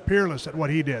peerless at what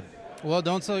he did. Well,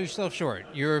 don't sell yourself short.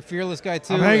 You're a fearless guy,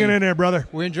 too. I'm hanging in there, brother.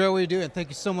 We enjoy what you do, and thank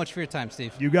you so much for your time,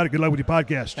 Steve. You got it. Good luck with your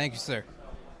podcast. Thank you, sir.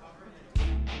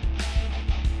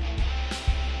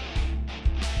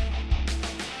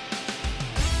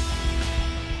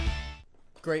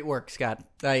 Great work, Scott.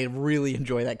 I really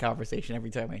enjoy that conversation every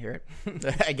time I hear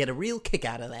it. I get a real kick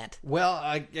out of that. Well,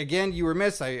 again, you were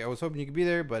missed. I was hoping you could be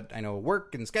there, but I know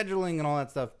work and scheduling and all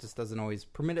that stuff just doesn't always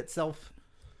permit itself.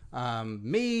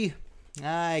 Me,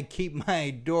 I keep my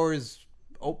doors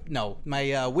open. No,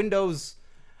 my windows.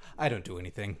 I don't do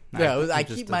anything. No, I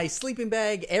keep my sleeping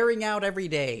bag airing out every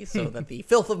day so that the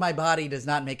filth of my body does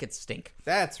not make it stink.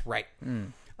 That's right.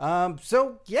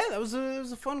 So yeah, it was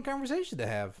a fun conversation to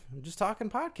have. Just talking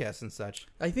podcasts and such.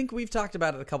 I think we've talked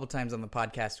about it a couple times on the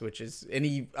podcast, which is,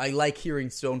 I like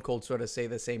hearing Stone Cold sort of say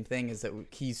the same thing, is that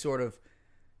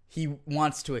he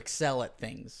wants to excel at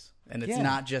things. And it's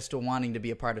not just a wanting to be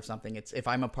a part of something. It's, if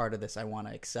I'm a part of this, I want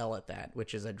to excel at that,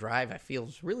 which is a drive I feel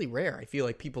is really rare. I feel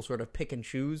like people sort of pick and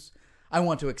choose. I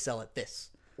want to excel at this.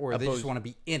 Or they just want to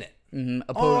be in it.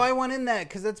 Mm-hmm. I want in that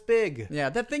because that's big. Yeah,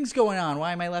 that thing's going on.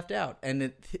 Why am I left out?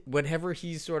 And whatever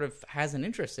he sort of has an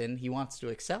interest in, he wants to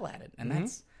excel at it. And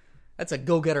that's a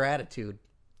go-getter attitude.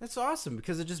 That's awesome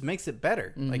because it just makes it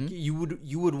better. Like you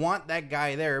would want that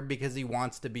guy there because he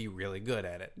wants to be really good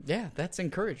at it. Yeah, that's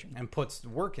encouraging and puts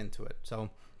work into it.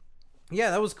 So, yeah,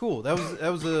 that was cool. That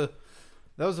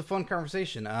was a fun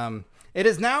conversation. It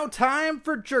is now time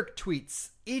for jerk tweets.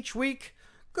 Each week,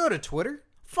 go to Twitter,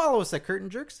 follow us at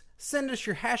Curtain Jerks, send us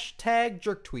your hashtag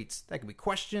jerk tweets. That could be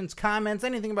questions, comments,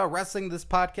 anything about wrestling, this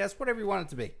podcast, whatever you want it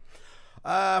to be.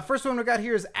 First one we got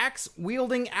here is Axe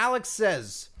Wielding Alex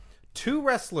says, 2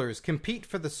 wrestlers compete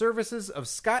for the services of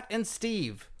Scott and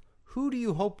Steve. Who do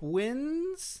you hope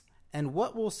wins? And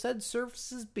what will said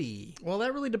services be? Well,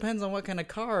 that really depends on what kind of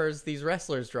cars these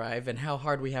wrestlers drive and how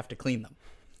hard we have to clean them.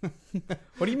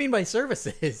 What do you mean by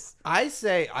services? I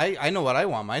say, I know what I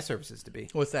want my services to be.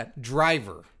 What's that?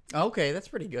 Driver. Okay, that's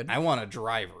pretty good. I want a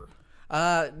driver.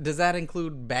 Does that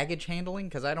include baggage handling?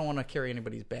 Because I don't want to carry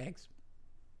anybody's bags.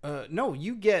 No,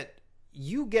 you get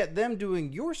them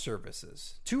doing your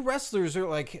services. 2 wrestlers are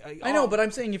like... I know, but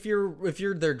I'm saying if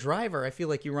you're their driver, I feel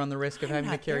like you run the risk of having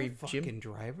to carry fucking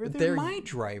driver. They're my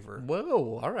driver.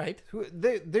 Whoa, all right.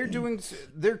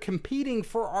 They're competing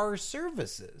for our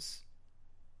services.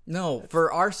 No,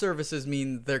 for our services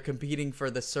mean they're competing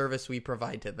for the service we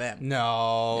provide to them.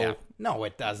 No. Yeah. No,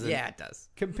 it doesn't. Yeah, it does.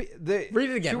 Read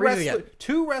it again.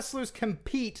 2 wrestlers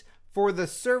compete for the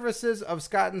services of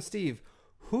Scott and Steve.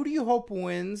 Who do you hope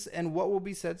wins, and what will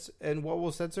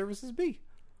said services be?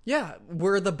 Yeah,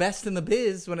 we're the best in the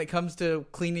biz when it comes to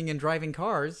cleaning and driving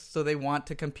cars, so they want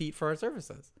to compete for our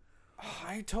services. Oh,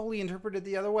 I totally interpreted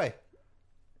the other way.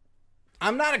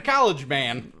 I'm not a college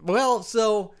man. Well,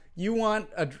 so you want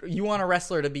a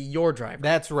wrestler to be your driver.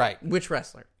 That's right. Which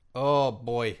wrestler? Oh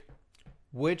boy.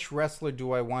 Which wrestler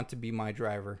do I want to be my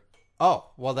driver?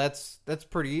 Oh, well, that's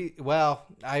pretty... Well,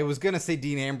 I was going to say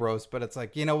Dean Ambrose, but it's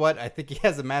like, you know what? I think he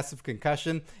has a massive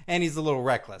concussion, and he's a little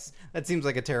reckless. That seems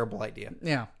like a terrible idea.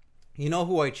 Yeah. You know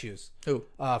who I choose? Who?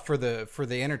 For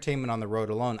the entertainment on the road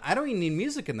alone. I don't even need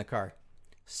music in the car.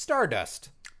 Stardust.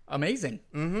 Amazing.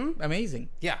 Mm-hmm. Amazing.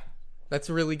 Yeah. That's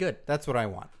really good. That's what I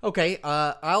want. Okay,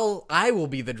 I will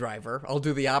be the driver. I'll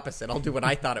do the opposite. I'll do what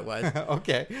I thought it was.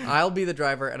 Okay. I'll be the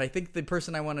driver, and I think the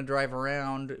person I want to drive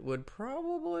around would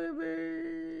probably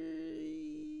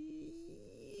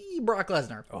be Brock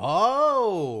Lesnar.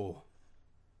 Oh.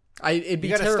 It'd be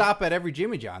you got to stop at every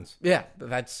Jimmy John's. Yeah,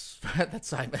 that's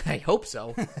I hope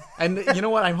so. And you know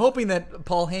what? I'm hoping that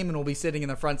Paul Heyman will be sitting in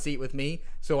the front seat with me,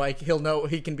 so he'll know,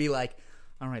 he can be like,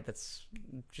 all right, that's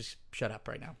just shut up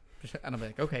right now. And I'm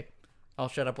like, okay, I'll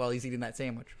shut up while he's eating that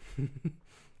sandwich.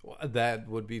 Well, that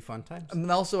would be fun times.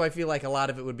 And also, I feel like a lot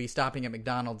of it would be stopping at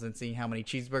McDonald's and seeing how many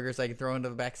cheeseburgers I can throw into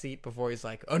the back seat before he's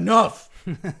like, enough!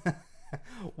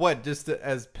 What, just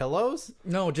as pillows?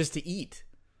 No, just to eat.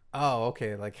 Oh,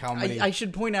 okay. Like how many? I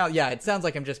should point out, yeah, it sounds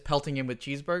like I'm just pelting him with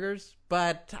cheeseburgers,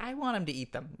 but I want him to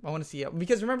eat them. I want to see how,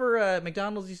 because remember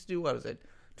McDonald's used to do, what was it,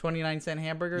 29-cent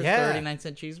hamburgers,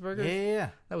 39-cent cheeseburgers? Yeah.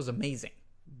 That was amazing.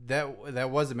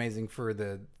 That was amazing for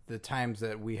the times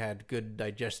that we had good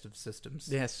digestive systems.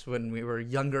 Yes, when we were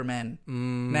younger men.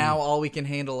 Now all we can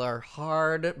handle are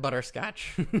hard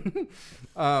butterscotch.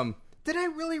 Did I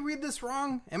really read this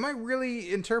wrong? Am I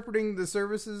really interpreting the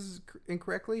services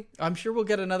incorrectly? I'm sure we'll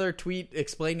get another tweet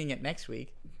explaining it next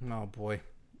week. Oh, boy.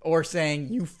 Or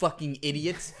saying, you fucking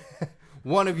idiots.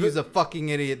 One of you's a fucking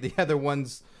idiot. The other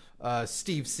one's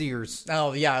Steve Sears.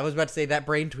 Oh, yeah, I was about to say that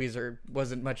brain tweezer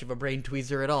wasn't much of a brain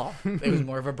tweezer at all. It was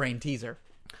more of a brain teaser.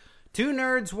 Two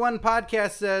Nerds, One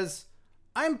Podcast says,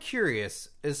 I'm curious,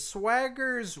 is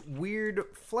Swagger's weird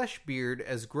flesh beard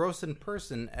as gross in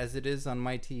person as it is on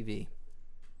my TV?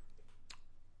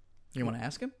 You want to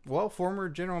ask him? Well, former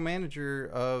general manager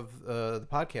of the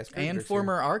podcast. And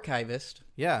former archivist.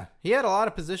 Yeah. He had a lot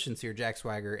of positions here, Jack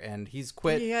Swagger, and he's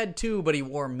quit. He had two, but he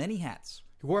wore many hats.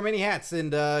 He wore many hats,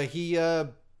 and he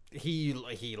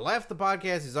left the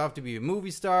podcast. He's off to be a movie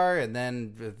star, and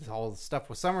then all the stuff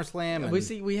with SummerSlam.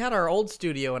 And We had our old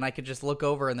studio, and I could just look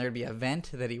over, and there'd be a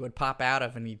vent that he would pop out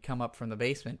of, and he'd come up from the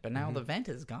basement. But now the vent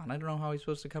is gone. I don't know how he's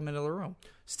supposed to come into the room.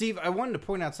 Steve, I wanted to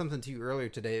point out something to you earlier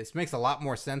today. This makes a lot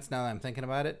more sense now that I'm thinking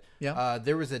about it. Yeah.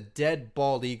 There was a dead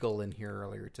bald eagle in here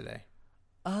earlier today.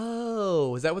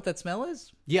 Oh, is that what that smell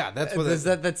is? Yeah, that's what. Is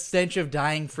that stench of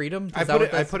dying freedom? I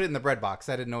put it in the bread box.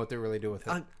 I didn't know what to really do with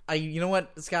it. You know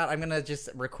what, Scott? I'm gonna just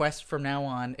request from now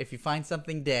on: if you find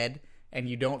something dead and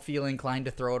you don't feel inclined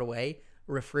to throw it away,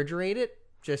 refrigerate it,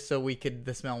 just so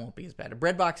the smell won't be as bad. A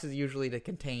bread box is usually to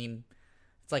contain.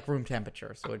 It's like room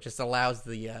temperature, so it just allows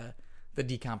the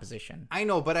decomposition. I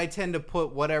know, but I tend to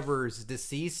put whatever's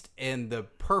deceased in the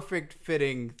perfect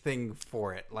fitting thing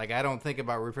for it. Like, I don't think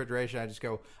about refrigeration. I just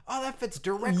go, oh, that fits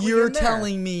directly You're in there.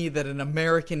 telling me that an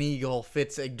American Eagle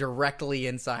fits directly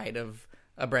inside of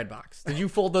a bread box. Did you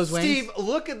fold those wings? Steve,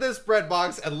 look at this bread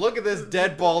box and look at this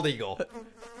dead bald eagle.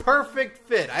 Perfect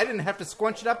fit. I didn't have to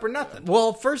squunch it up or nothing.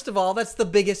 Well, first of all, that's the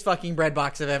biggest fucking bread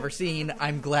box I've ever seen.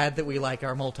 I'm glad that we like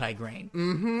our multi-grain.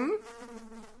 Mm-hmm.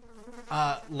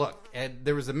 Look, and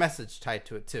there was a message tied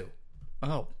to it, too.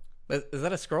 Oh. Is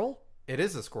that a scroll? It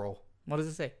is a scroll. What does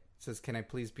it say? It says, can I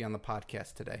please be on the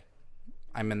podcast today?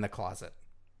 I'm in the closet.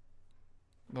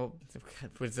 Well,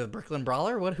 was it the Brooklyn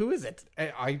Brawler? Who is it?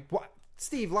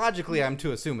 Steve, logically, I'm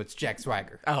to assume it's Jack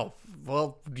Swagger. Oh,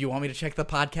 well, do you want me to check the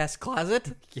podcast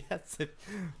closet? Yes.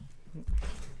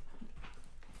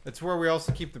 It's where we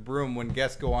also keep the broom when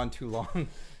guests go on too long.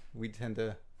 We tend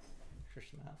to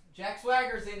push them out. Jack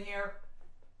Swagger's in here.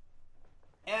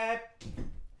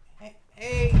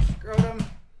 Hey, Scrotum.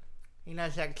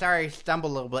 Sorry,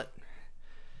 stumbled a little bit.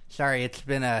 Sorry, it's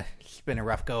been a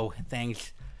rough go.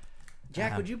 Thanks.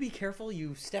 Jack, would you be careful?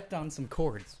 You stepped on some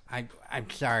cords. I'm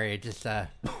sorry. Just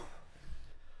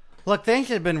look, things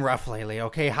have been rough lately.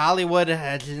 Okay, Hollywood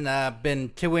hasn't been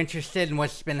too interested in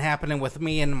what's been happening with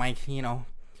me and my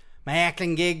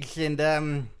acting gigs,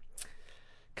 and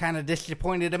kind of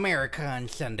disappointed America on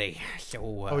Sunday.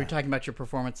 So, you're talking about your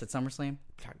performance at SummerSlam?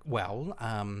 Well,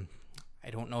 I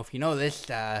don't know if you know this.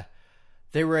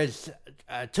 There was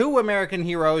two American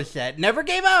heroes that never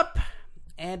gave up,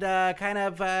 and kind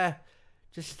of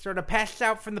just sort of passed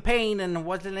out from the pain and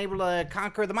wasn't able to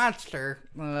conquer the monster.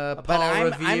 Paul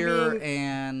Revere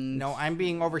and... No, I'm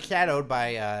being overshadowed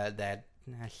by that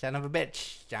son of a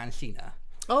bitch, John Cena.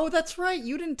 Oh, that's right.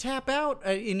 You didn't tap out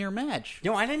in your match.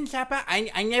 No, I didn't tap out.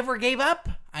 I never gave up.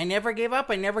 I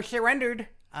never surrendered.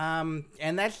 And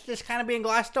that's just kind of being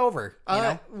glossed over. You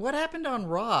know? What happened on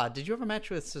Raw? Did you have a match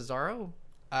with Cesaro?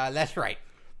 That's right.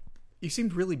 You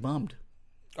seemed really bummed.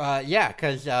 Yeah,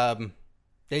 because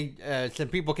they some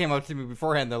people came up to me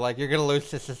beforehand. They're like, "You're gonna lose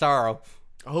to Cesaro."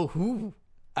 Oh, who?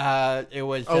 It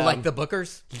was like the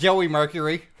bookers? Joey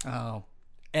Mercury. Oh.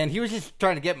 And he was just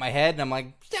trying to get in my head, and I'm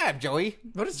like, "Stab, Joey."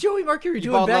 What is Joey Mercury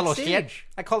doing bald backstage? Little shit.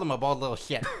 I called him a bald little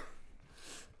shit.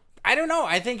 I don't know.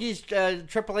 I think he's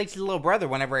Triple H's little brother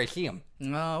whenever I see him.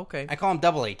 Oh, okay. I call him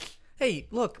Double H. Hey,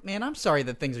 look, man, I'm sorry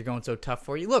that things are going so tough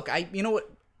for you. Look, you know what?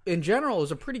 In general, it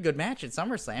was a pretty good match at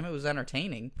SummerSlam. It was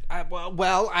entertaining.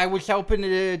 Well, I was hoping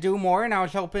to do more, and I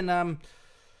was hoping to,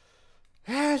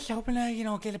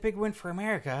 get a big win for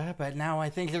America. But now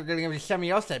I think they're going to give somebody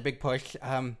else that big push.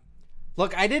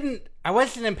 Look, I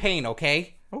wasn't in pain,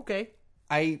 okay? Okay.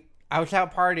 I was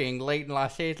out partying late in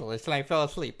Los Angeles, and I fell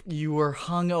asleep. You were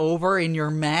hungover in your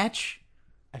match?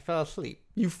 I fell asleep.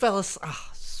 You fell asleep? Oh,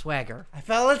 swagger. I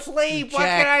fell asleep. Jack, what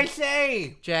can I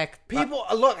say? Jack. People,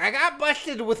 look, I got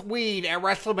busted with weed at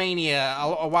WrestleMania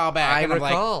a while back. I and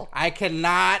recall. I'm like, I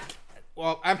cannot.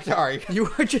 Well, I'm sorry. You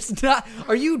are just not.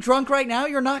 Are you drunk right now?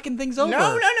 You're knocking things over.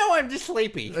 No, I'm just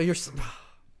sleepy. You're.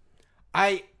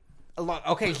 Look,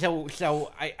 okay,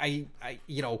 so I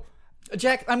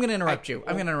Jack, I'm going to interrupt you.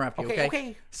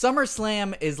 Okay.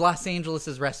 SummerSlam is Los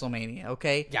Angeles' WrestleMania,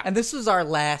 okay? Yeah. And this was our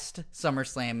last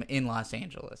SummerSlam in Los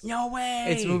Angeles. No way.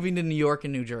 It's moving to New York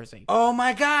and New Jersey. Oh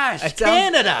my gosh. It sounds-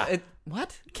 Canada.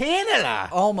 What? Canada.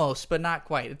 Almost, but not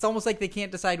quite. It's almost like they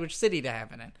can't decide which city to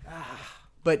have it in.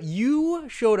 But you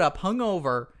showed up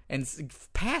hungover and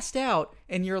passed out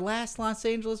in your last Los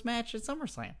Angeles match at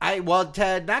SummerSlam.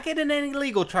 To not get in any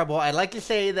legal trouble, I'd like to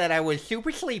say that I was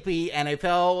super sleepy and I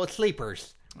fell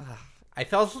sleepers. I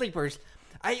fell sleepers.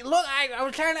 I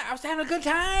was having a good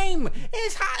time.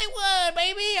 It's Hollywood,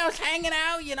 baby. I was hanging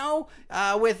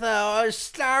out, with a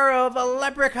star of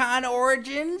Leprechaun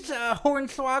Origins,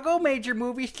 Hornswoggle, major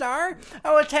movie star.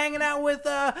 I was hanging out with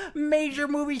a major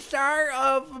movie star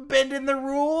of Bending the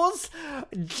Rules,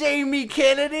 Jamie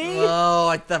Kennedy. Oh,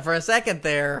 I thought for a second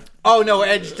there. Oh no,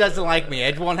 Edge doesn't like me.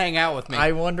 Edge won't hang out with me.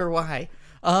 I wonder why.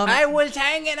 I was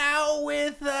hanging out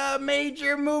with a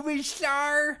major movie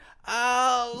star,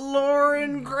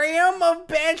 Lauren Graham of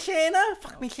Bad Santa.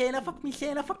 Fuck me, Santa. Fuck me,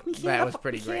 Santa. Fuck me, Santa. That was fuck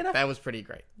pretty me, great. Santa. That was pretty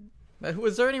great.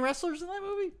 Was there any wrestlers in that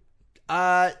movie?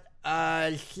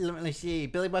 Let me see.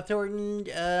 Billy Bob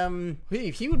Thornton.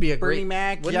 He would be a Bernie great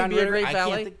Mac, Wouldn't John he be a Ritter, great I can't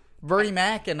valet? think- Bernie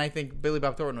Mac and I think Billy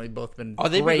Bob Thornton would both been they'd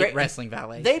be great wrestling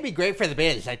valets. They'd be great for the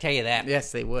biz, I tell you that.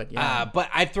 Yes, they would. Yeah. But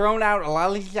I've thrown out a lot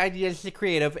of these ideas to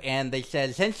creative, and they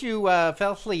said, since you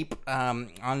fell asleep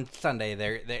on Sunday,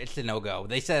 it's a no-go.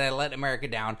 They said I let America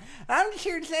down. I'm just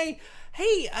here to say,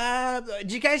 hey,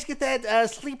 did you guys get that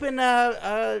sleeping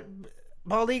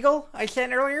bald eagle I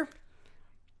sent earlier?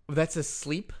 That's a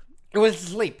sleep. It was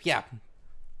sleep, yeah.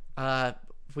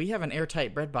 We have an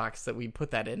airtight bread box that we put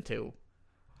that into.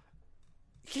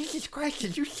 Jesus Christ,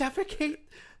 did you suffocate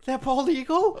that bald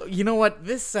eagle? You know what?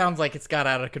 This sounds like it's got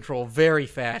out of control very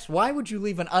fast. Why would you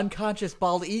leave an unconscious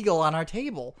bald eagle on our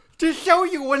table? To show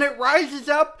you when it rises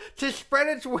up to spread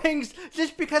its wings,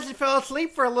 just because it fell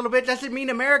asleep for a little bit doesn't mean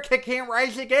America can't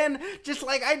rise again, just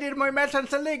like I did in my match on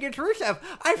Sunday against Rusev.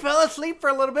 I fell asleep for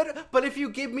a little bit, but if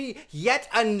you give me yet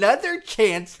another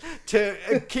chance to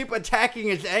keep attacking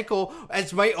his ankle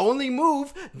as my only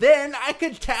move, then I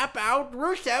could tap out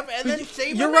Rusev and then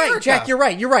save You're America. right, Jack. You're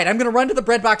right. I'm going to run to the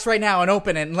bread box right now and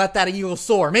open it and let that eagle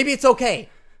soar. Maybe it's okay.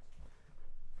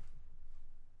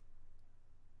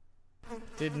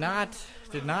 Did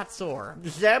not soar.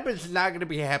 Zeb is not going to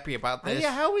be happy about this.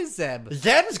 Yeah, how is Zeb?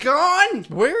 Zeb's gone!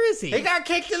 Where is he? He got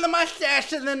kicked in the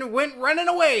mustache and then went running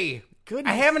away.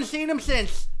 Goodness. I haven't seen him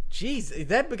since. Jeez,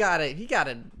 Zeb got a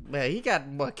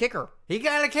kicker. He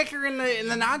got a kicker in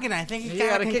the noggin. I think He he got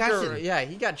got a a kicker. concussion. Yeah,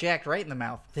 he got jacked right in the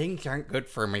mouth. Things aren't good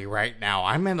for me right now.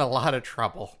 I'm in a lot of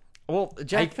trouble. Well, I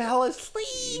Jack, fell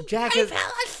asleep. Jack I is-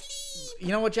 fell asleep. you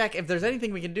know what, Jack? If there's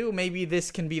anything we can do, maybe this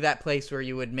can be that place where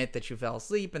you admit that you fell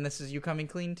asleep, and this is you coming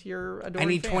clean to your adoring I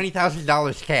need fan.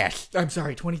 $20,000 cash. I'm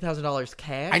sorry, $20,000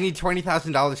 cash. I need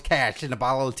 $20,000 cash and a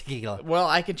bottle of tequila. Well,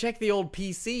 I can check the old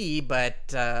PC,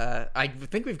 but I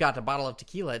think we've got a bottle of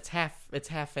tequila. It's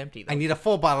half empty, though. I need a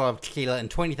full bottle of tequila and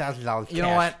 $20,000 cash. You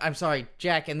know what? I'm sorry,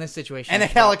 Jack. In this situation, And a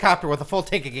helicopter with a full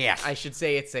tank of gas. I should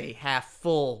say it's a half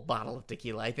full bottle of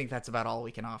tequila. I think that's about all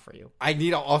we can offer you. I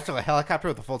need also a helicopter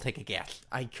with a full tank of gas.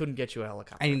 I couldn't get you a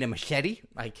helicopter. I need a machete.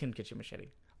 I couldn't get you a machete.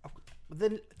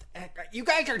 Then you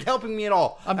guys aren't helping me at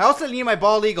all. I also need my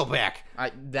bald eagle back.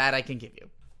 That I can give you.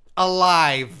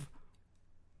 Alive.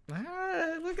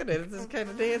 Look at it. It's just kind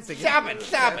of dancing. Stop it.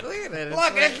 Stop it. Look at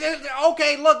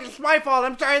it. Look, it's my fault.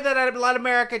 I'm sorry that I let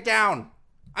America down.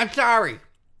 I'm sorry.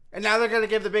 And now they're going to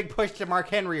give the big push to Mark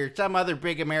Henry or some other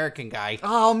big American guy.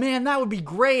 Oh, man, that would be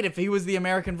great if he was the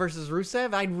American versus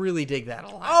Rusev. I'd really dig that a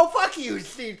lot. Oh, fuck you,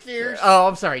 Steve Sears. Oh,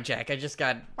 I'm sorry, Jack. I just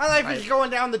got... My life is going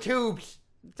down the tubes.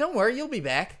 Don't worry, you'll be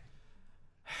back.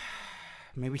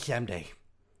 Maybe someday.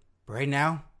 But right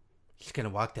now, just going to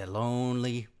walk that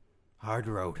lonely, hard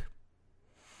road.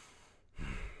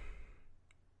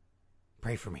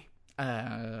 Pray for me. All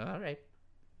right.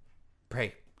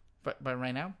 Pray. But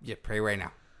right now? Yeah, pray right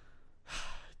now.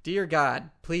 Dear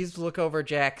God, please look over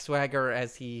Jack Swagger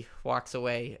as he walks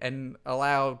away and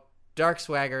allow Dark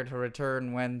Swagger to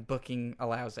return when booking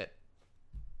allows it.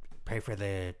 Pray for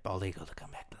the bald eagle to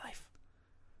come back to life.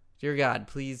 Dear God,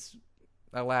 please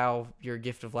allow your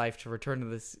gift of life to return to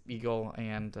this eagle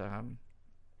and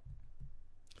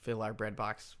fill our bread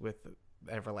box with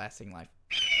everlasting life.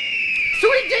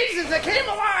 Sweet Jesus, I came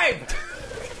alive!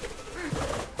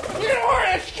 You know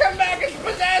where it's come back as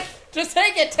possessed! Just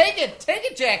take it,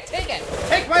 Jack, take it.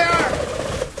 Take my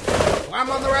arm! I'm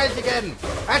on the rise again.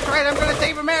 That's right, I'm gonna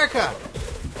save America.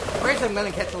 First, I'm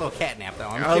gonna catch a little cat nap, though.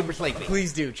 I'm super sleepy.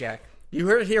 Please do, Jack. You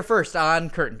heard it here first on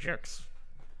Curtain Jerks.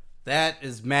 That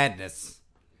is madness.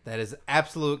 That is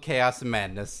absolute chaos and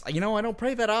madness. You know, I don't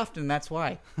pray that often. That's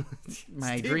why.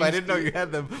 My Steve, dreams. I didn't know you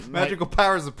had the magical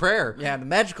powers of prayer. Yeah, the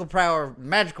magical power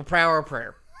of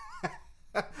prayer.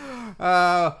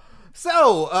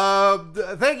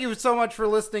 Thank you so much for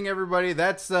listening, everybody.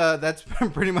 That's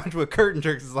pretty much what Curtain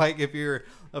Jerks is like if you're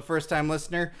a first-time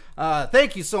listener.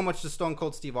 Thank you so much to Stone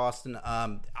Cold Steve Austin.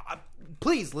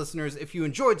 Please, listeners, if you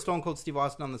enjoyed Stone Cold Steve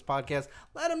Austin on this podcast,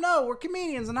 let him know. We're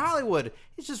comedians in Hollywood.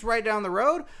 He's just right down the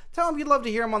road. Tell him you'd love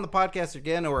to hear him on the podcast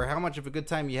again, or how much of a good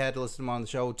time you had to listen to him on the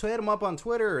show. Hit him up on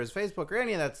Twitter or his Facebook or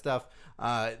any of that stuff.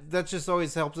 That just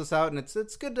always helps us out, and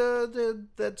it's good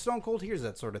that Stone Cold hears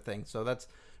that sort of thing. So that's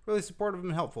really supportive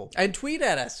and helpful. And tweet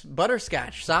at us,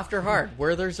 butterscotch, soft or hard.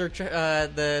 Werther's or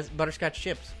the butterscotch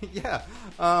chips. Yeah.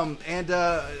 And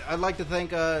I'd like to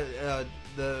thank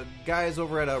the guys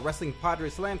over at Wrestling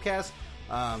Padres Slamcast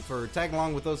for tagging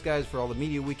along with those guys for all the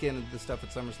media weekend and the stuff at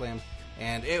SummerSlam.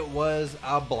 And it was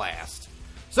a blast.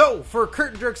 So, for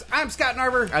Curtain Jerks, I'm Scott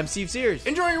Narver. I'm Steve Sears.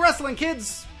 Enjoy your wrestling,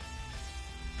 kids!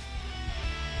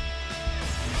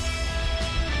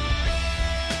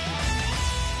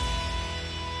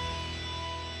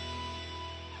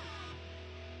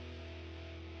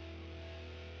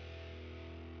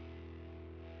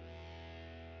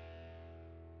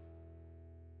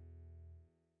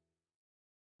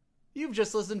 You've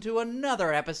just listened to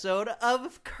another episode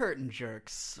of Curtain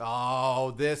Jerks.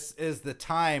 Oh, this is the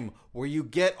time where you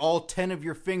get all 10 of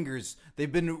your fingers.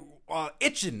 They've been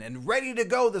itching and ready to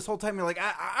go this whole time. You're like,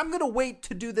 I'm going to wait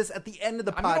to do this at the end of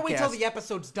the podcast. I'm going to wait till the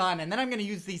episode's done, and then I'm going to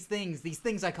use these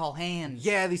things I call hands.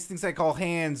 Yeah, these things I call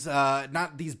hands,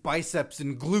 not these biceps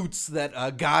and glutes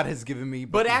that God has given me.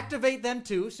 But activate them,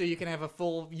 too, so you can have a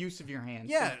full use of your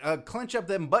hands. Yeah, clench up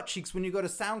them butt cheeks when you go to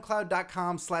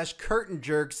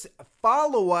soundcloud.com/curtainjerks.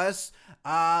 Follow us.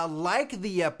 Like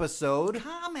the episode.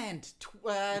 Comment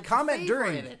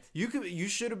during it. You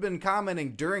should have been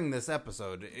commenting during this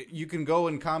episode. You can go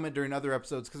and comment during other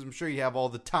episodes because I'm sure you have all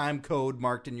the time code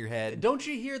marked in your head. Don't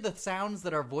you hear the sounds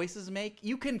that our voices make?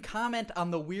 You can comment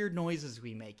on the weird noises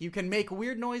we make. You can make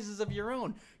weird noises of your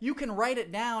own. You can write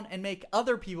it down and make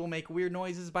other people make weird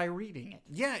noises by reading it.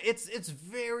 Yeah, it's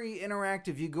very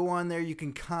interactive. You go on there, you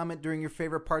can comment during your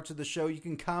favorite parts of the show. You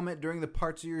can comment during the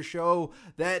parts of your show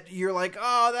that you're like,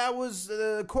 oh, that was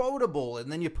quotable,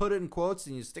 and then you put it in quotes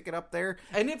and you stick it up there.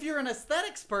 And if you're an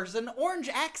aesthetics person, orange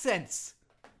accents.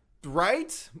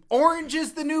 Right? Orange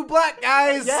is the new black,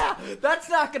 guys. Yeah, that's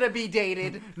not going to be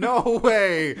dated. No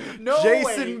way. No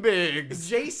Jason way. Biggs.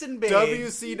 Jason Biggs.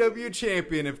 WCW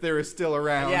champion if they were still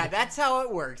around. Yeah, that's how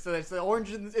it works. So it's the orange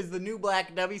is the new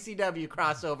black WCW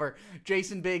crossover.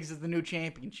 Jason Biggs is the new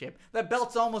championship. That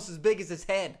belt's almost as big as his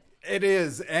head. It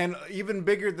is, and even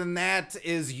bigger than that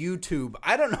is YouTube.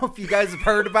 I don't know if you guys have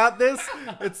heard about this.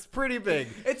 It's pretty big.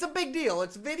 It's a big deal.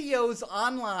 It's videos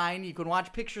online. You can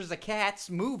watch pictures of cats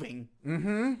moving.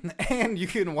 Mm-hmm. And you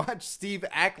can watch Steve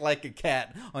act like a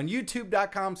cat on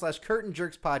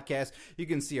youtube.com/curtainjerkspodcast. You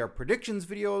can see our predictions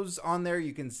videos on there.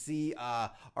 You can see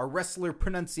our wrestler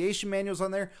pronunciation manuals on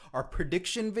there. Our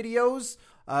prediction videos.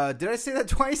 Did I say that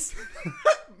twice?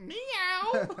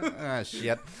 Meow.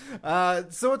 Shit.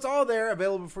 So it's all there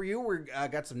available for you. We're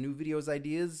got some new videos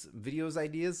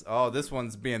ideas. Oh, this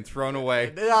one's being thrown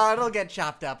away. It'll get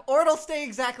chopped up. Or it'll stay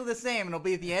exactly the same. It'll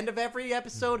be at the end of every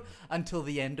episode until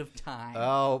the end of time.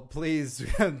 Oh, please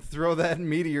throw that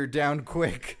meteor down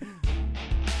quick.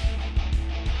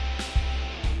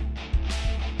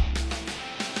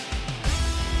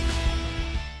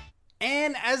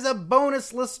 And as a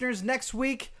bonus, listeners, next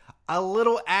week, a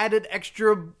little added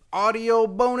extra audio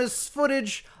bonus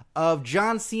footage of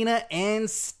John Cena and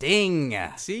Sting.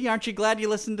 See, aren't you glad you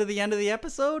listened to the end of the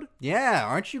episode? Yeah,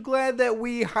 aren't you glad that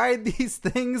we hide these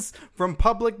things from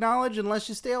public knowledge unless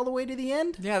you stay all the way to the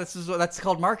end? Yeah, that's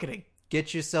called marketing.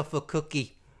 Get yourself a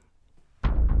cookie.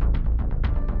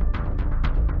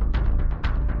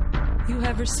 You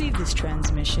have received this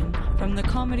transmission from the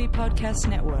Comedy Podcast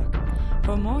Network.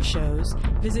 For more shows,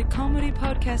 visit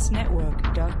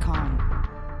comedypodcastnetwork.com.